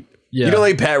Heat. Yeah.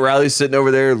 Like Pat Riley's sitting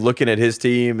over there looking at his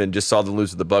team and just saw them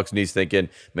lose to the Bucks, and he's thinking,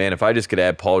 man, if I just could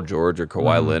add Paul George or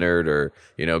Kawhi Leonard or,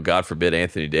 God forbid,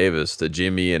 Anthony Davis to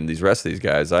Jimmy and these rest of these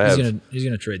guys, he's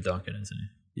gonna trade Duncan, isn't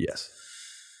he? Yes.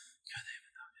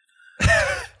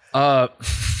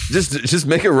 Just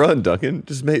make a run, Duncan.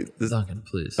 Just make this Duncan,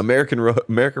 please.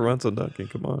 America runs on Duncan.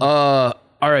 Come on.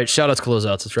 All right, shout out to closeouts.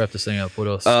 Let's wrap this thing up. What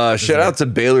else? Shout out to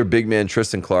Baylor big man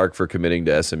Tristan Clark for committing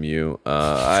to SMU.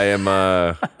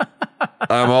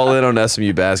 I'm all in on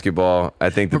SMU basketball.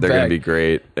 I think that they're going to be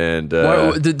great. And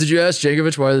did you ask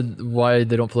Jankovic why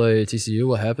they don't play TCU?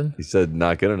 What happened? He said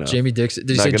not good enough. Jamie Dixon.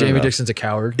 Did he say Jamie Dixon's a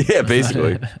coward? Yeah,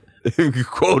 basically.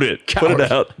 Quote it. Coward. Put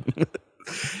it out.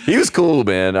 He was cool,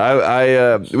 man.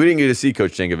 We didn't get to see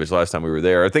Coach Jankovic last time we were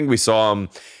there. I think we saw him.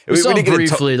 We saw him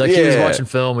briefly. He was watching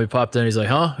film. We popped in. He's like,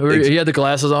 "Huh?" He had the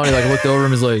glasses on. He looked over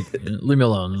him. He's like, "Leave me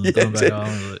alone."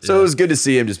 So it was good to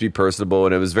see him just be personable,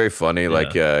 and it was very funny.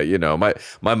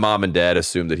 My mom and dad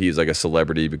assumed that he's like a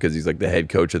celebrity because he's like the head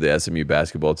coach of the SMU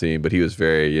basketball team, but he was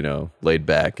very laid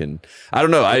back, and I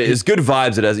don't know. It's good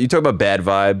vibes. You talk about bad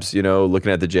vibes.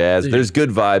 Looking at the Jazz, there's good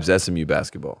vibes. SMU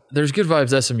basketball. There's good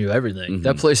vibes. SMU everything. Mm-hmm.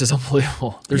 That place is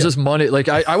unbelievable. There's just money. Like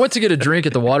I went to get a drink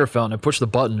at the water fountain. I pushed the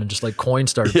button and just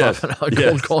coins started popping out.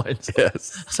 Gold coins.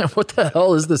 Yes. I was like, what the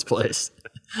hell is this place?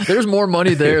 There's more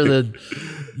money there than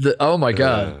oh my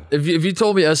God. If you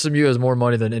told me SMU has more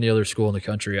money than any other school in the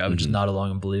country, I would just nod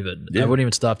along and believe it. Yeah. I wouldn't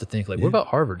even stop to think what about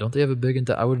Harvard? Don't they have a big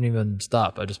I wouldn't even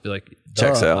stop. I'd just be like,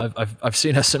 checks out. I've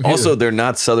seen SMU. Also, they're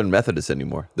not Southern Methodists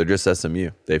anymore. They're just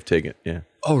SMU. They've taken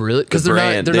Oh really? Because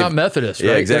they're not Methodist, right?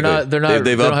 Yeah, exactly. They're not.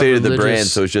 They've updated the brand,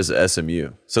 so it's just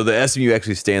SMU. So the SMU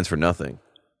actually stands for nothing.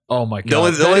 Oh my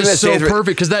God. That is so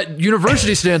perfect because that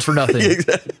university stands for nothing.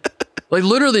 Exactly.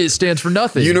 Literally, it stands for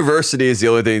nothing. University is the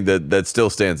only thing that still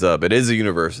stands up. It is a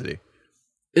university.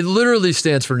 It literally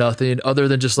stands for nothing other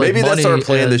than just maybe money. That's our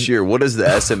plan this year. What does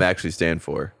the SM actually stand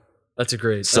for? That's a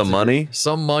great. Some money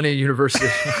university.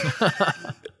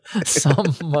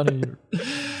 Some money.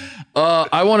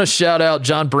 I want to shout out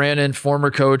John Brannon,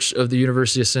 former coach of the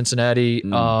University of Cincinnati.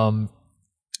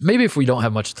 Maybe if we don't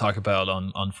have much to talk about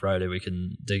on Friday, we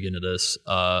can dig into this.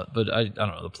 But I don't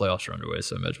know. The playoffs are underway,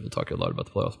 so I imagine we'll talk a lot about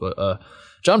the playoffs. But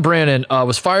John Brannon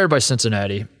was fired by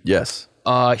Cincinnati. Yes.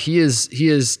 He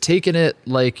is taken it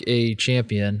like a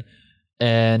champion,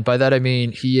 and by that I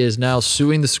mean he is now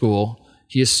suing the school.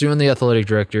 He is suing the athletic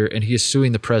director, and he is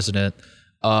suing the president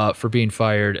for being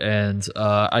fired. And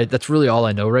that's really all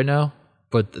I know right now.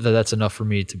 But that's enough for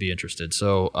me to be interested.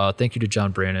 So thank you to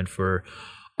John Brannon for.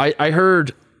 I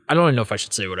heard. I don't even know if I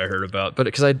should say what I heard about, but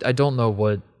because I don't know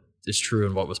what is true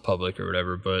and what was public or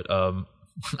whatever. But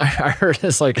I heard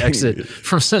his exit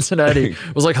from Cincinnati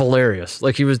was hilarious.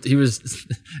 He was.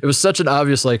 It was such an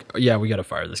obvious we got to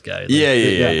fire this guy.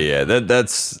 Yeah.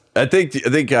 That's. I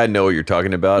think I know what you're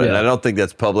talking about, and I don't think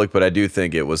that's public, but I do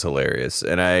think it was hilarious.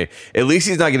 And at least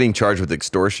he's not getting charged with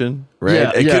extortion, right?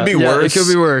 Yeah, it could be worse. It could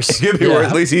be worse. It could be worse.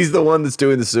 At least he's the one that's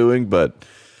doing the suing, but.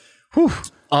 Whew.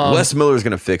 Wes Miller is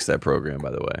going to fix that program, by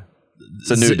the way.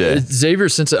 It's a new day. Xavier,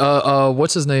 since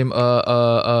what's his name?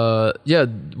 Wes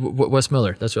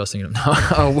Miller. That's what I was thinking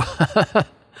of.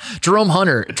 Jerome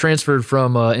Hunter transferred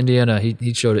from Indiana.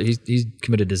 He showed it. He's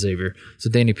committed to Xavier. So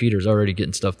Danny Peters already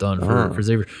getting stuff done for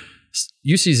Xavier.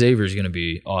 UC Xavier is going to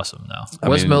be awesome now.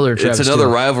 Wes Miller and Travis It's another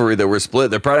Steele. rivalry that we're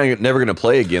split. They're probably never going to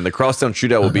play again. The crosstown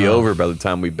shootout will be over by the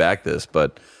time we back this,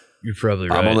 but You're probably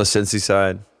right. I'm on the Cincy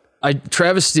side.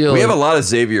 Travis Steele. We have a lot of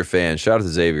Xavier fans. Shout out to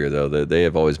Xavier, though. They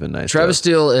have always been nice. Travis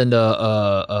Steele and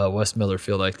Wes Miller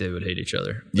feel like they would hate each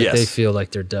other. Like, Yes. They feel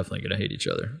like they're definitely going to hate each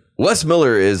other. Wes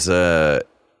Miller is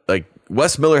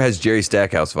Wes Miller has Jerry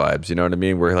Stackhouse vibes. You know what I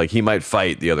mean? Where like he might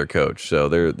fight the other coach. So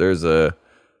there's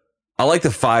I like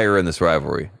the fire in this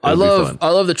rivalry. I love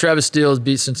that Travis Steele has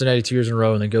beat Cincinnati 2 years in a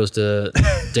row and then goes to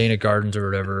Dana Gardens or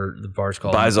whatever the bar's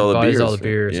called. Buys all the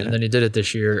beers. Yeah. And then he did it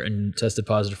this year and tested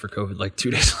positive for COVID like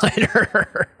 2 days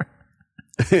later.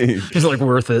 He's like,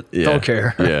 worth it. Yeah. Don't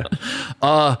care. Yeah.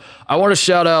 I want to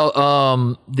shout out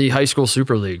the high school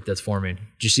super league that's forming.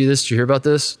 Did you see this? Did you hear about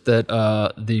this? That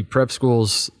the prep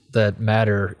schools that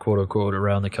matter, quote unquote,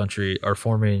 around the country are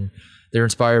forming. They're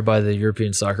inspired by the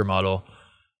European soccer model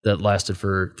that lasted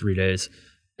for 3 days,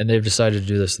 and they've decided to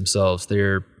do this themselves.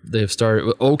 They've started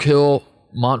with Oak Hill,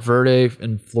 Montverde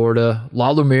in Florida. La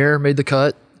Lumiere made the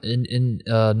cut in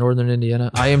northern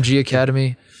Indiana. IMG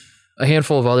Academy, a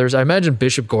handful of others. I imagine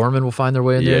Bishop Gorman will find their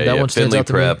way in there. That one stands out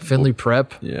to me. Finley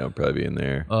Prep. Yeah, I'll probably be in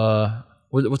there.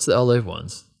 What's the LA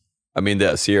ones? I mean,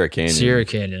 that Sierra Canyon. Sierra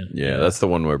Canyon. Yeah, that's the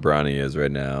one where Bronny is right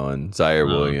now, and Zaire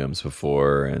Williams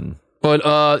before, and.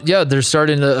 But they're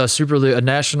starting a super league, a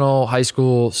national high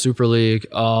school super league,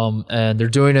 and they're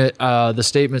doing it. The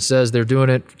statement says they're doing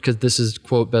it because this is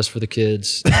quote best for the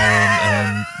kids,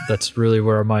 and that's really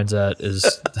where our mind's at.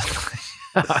 Is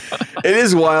it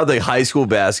is wild that high school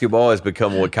basketball has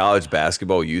become what college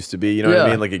basketball used to be. You know what I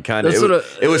mean? Like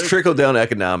it was trickle down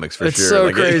economics for sure. So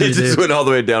like crazy, it just went all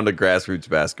the way down to grassroots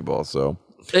basketball. So.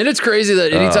 And it's crazy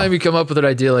that anytime you come up with an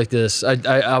idea like this,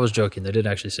 I was joking. They didn't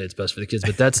actually say it's best for the kids,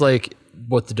 but that's like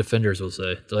what the defenders will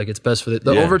say. They're like, it's best for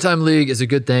the overtime league is a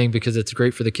good thing because it's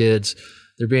great for the kids.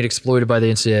 They're being exploited by the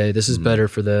NCAA. This is better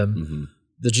for them. Mm-hmm.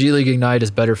 The G League Ignite is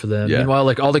better for them. Yeah. Meanwhile,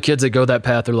 like all the kids that go that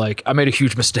path are like, I made a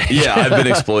huge mistake. Yeah, I've been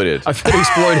exploited. I've been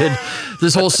exploited.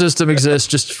 This whole system exists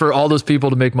just for all those people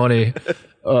to make money.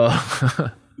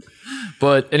 But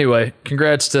anyway,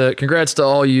 congrats to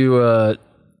all you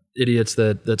idiots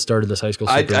that started this high school.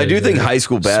 I do think high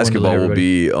school basketball will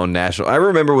be on national. I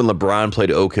remember when LeBron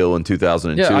played Oak Hill in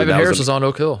 2002. Yeah, Ivan Harris was on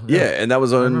Oak Hill. Yeah, and that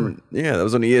was on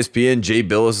ESPN. Jay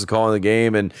Billis is calling the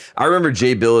game, and I remember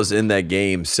Jay Billis in that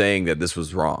game saying that this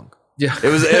was wrong. Yeah, it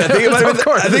was. I think it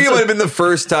might have been the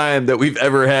first time that we've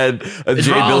ever had a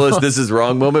Jay Billis "this is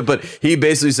wrong" moment. But he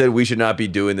basically said we should not be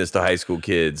doing this to high school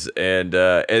kids. And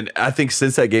I think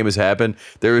since that game has happened,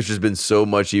 there has just been so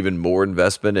much even more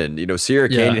investment. And Sierra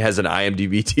Canyon has an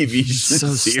IMDb TV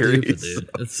series. Stupid, dude.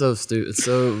 It's so stupid. It's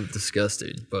so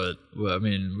disgusting. But I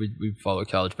mean, we follow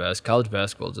college basketball. College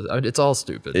basketball, it's all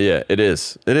stupid. Yeah, it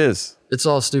is. It is. It's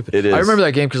all stupid. It is. I remember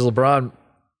that game because LeBron.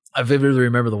 I vividly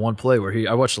remember the one play where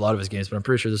I watched a lot of his games, but I'm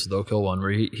pretty sure this is the Oak Hill one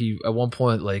where he at one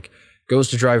point like goes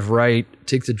to drive right,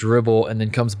 takes a dribble, and then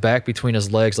comes back between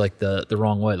his legs like the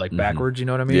wrong way, like backwards. You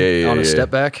know what I mean? Yeah. On a step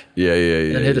back. Yeah.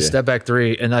 And hit a step back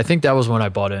three, and I think that was when I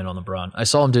bought in on LeBron. I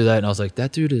saw him do that, and I was like,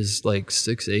 that dude is like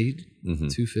 6'8",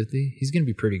 250. He's gonna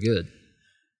be pretty good.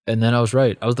 And then I was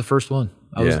right. I was the first one.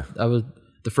 I was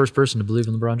the first person to believe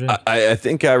in LeBron James. I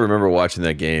think I remember watching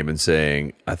that game and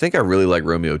saying, I think I really like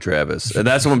Romeo Travis. And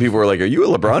that's when people were like, are you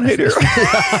a LeBron hater?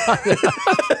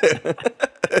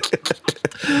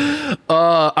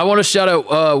 I want to shout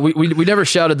out, we never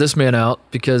shouted this man out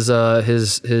because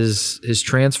his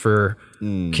transfer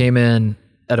came in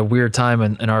at a weird time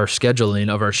in our scheduling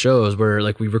of our shows where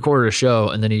like we recorded a show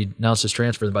and then he announced his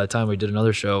transfer. And by the time we did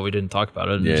another show, we didn't talk about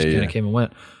it. And it just kind of came and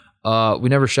went. We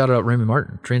never shouted out Remy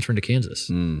Martin transferring to Kansas.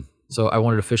 So I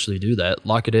wanted to officially do that.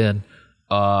 Lock it in.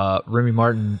 Remy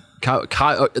Martin,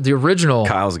 the original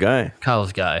Kyle's guy.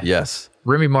 Yes.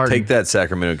 Remy Martin. Take that,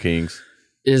 Sacramento Kings.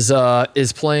 Is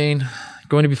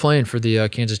going to be playing for the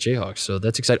Kansas Jayhawks. So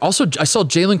that's exciting. Also, I saw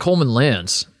Jalen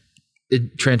Coleman-Lands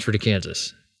transfer to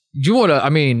Kansas. You want to, I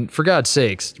mean, for God's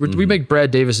sakes, we make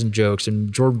Brad Davison jokes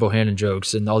and Jordan Bohannon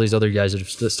jokes and all these other guys that have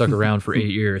stuck around for 8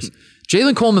 years.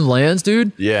 Jalen Coleman-Lands,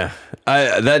 dude. Yeah.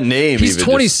 That name. He's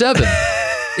 27.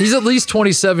 He's at least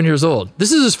 27 years old.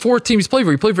 This is his fourth team he's played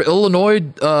for. He played for Illinois,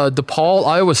 DePaul,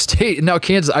 Iowa State, and now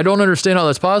Kansas. I don't understand how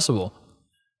that's possible.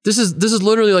 This is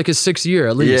literally like his 6th year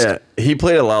at least. Yeah. He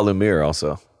played at La Lumiere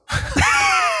also.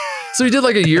 So he did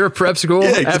like a year of prep school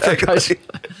after high school.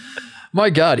 My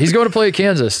God, he's going to play at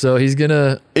Kansas, so he's going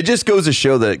to... It just goes to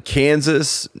show that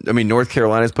Kansas, North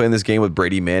Carolina's playing this game with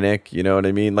Brady Manick, you know what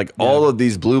I mean? Like, all of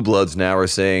these blue bloods now are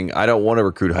saying, I don't want to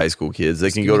recruit high school kids.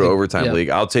 They can go to overtime league.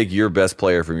 I'll take your best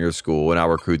player from your school, and I'll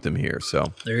recruit them here.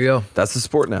 So there you go. That's the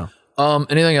sport now.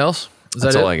 Anything else?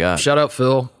 That's all I got. Shout out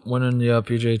Phil winning the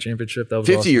PGA Championship. That was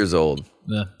 50 awesome. years old.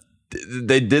 Yeah.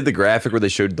 They did the graphic where they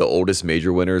showed the oldest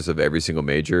major winners of every single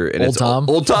major. And Old Tom?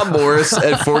 Old Tom Morris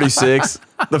at 46,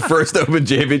 the first Open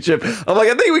Championship. I'm like,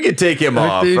 I think we could take him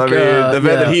off. think, I mean, the fact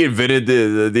that yeah. he invented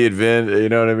the event, you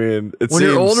know what I mean? When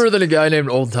you're older than a guy named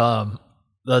Old Tom,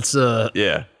 that's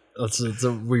yeah. it's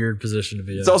a weird position to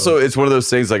be in. It's also, it's one of those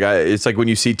things it's like when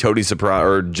you see Tony Soprano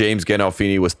or James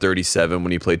Gandolfini was 37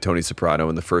 when he played Tony Soprano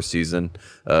in the first season.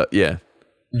 Yeah.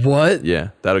 What?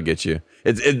 Yeah, that'll get you.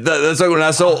 That's like when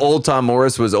I saw Old Tom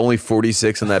Morris was only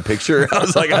 46 in that picture. I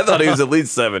was like, I thought he was at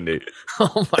least 70.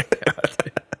 Oh my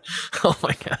God. Oh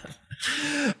my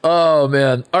God. Oh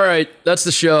man. All right. That's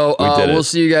the show. We'll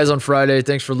see you guys on Friday.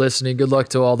 Thanks for listening. Good luck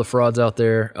to all the frauds out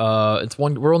there.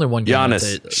 We're only one game.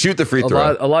 Giannis, shoot the free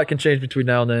throw. A lot can change between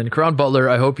now and then. Karan Butler,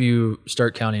 I hope you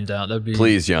start counting down. That'd be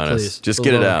please, Giannis. Just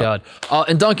get it out. God.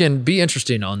 And Duncan, be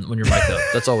interesting on when you're mic'd up.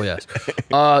 That's all we ask.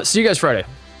 See you guys Friday.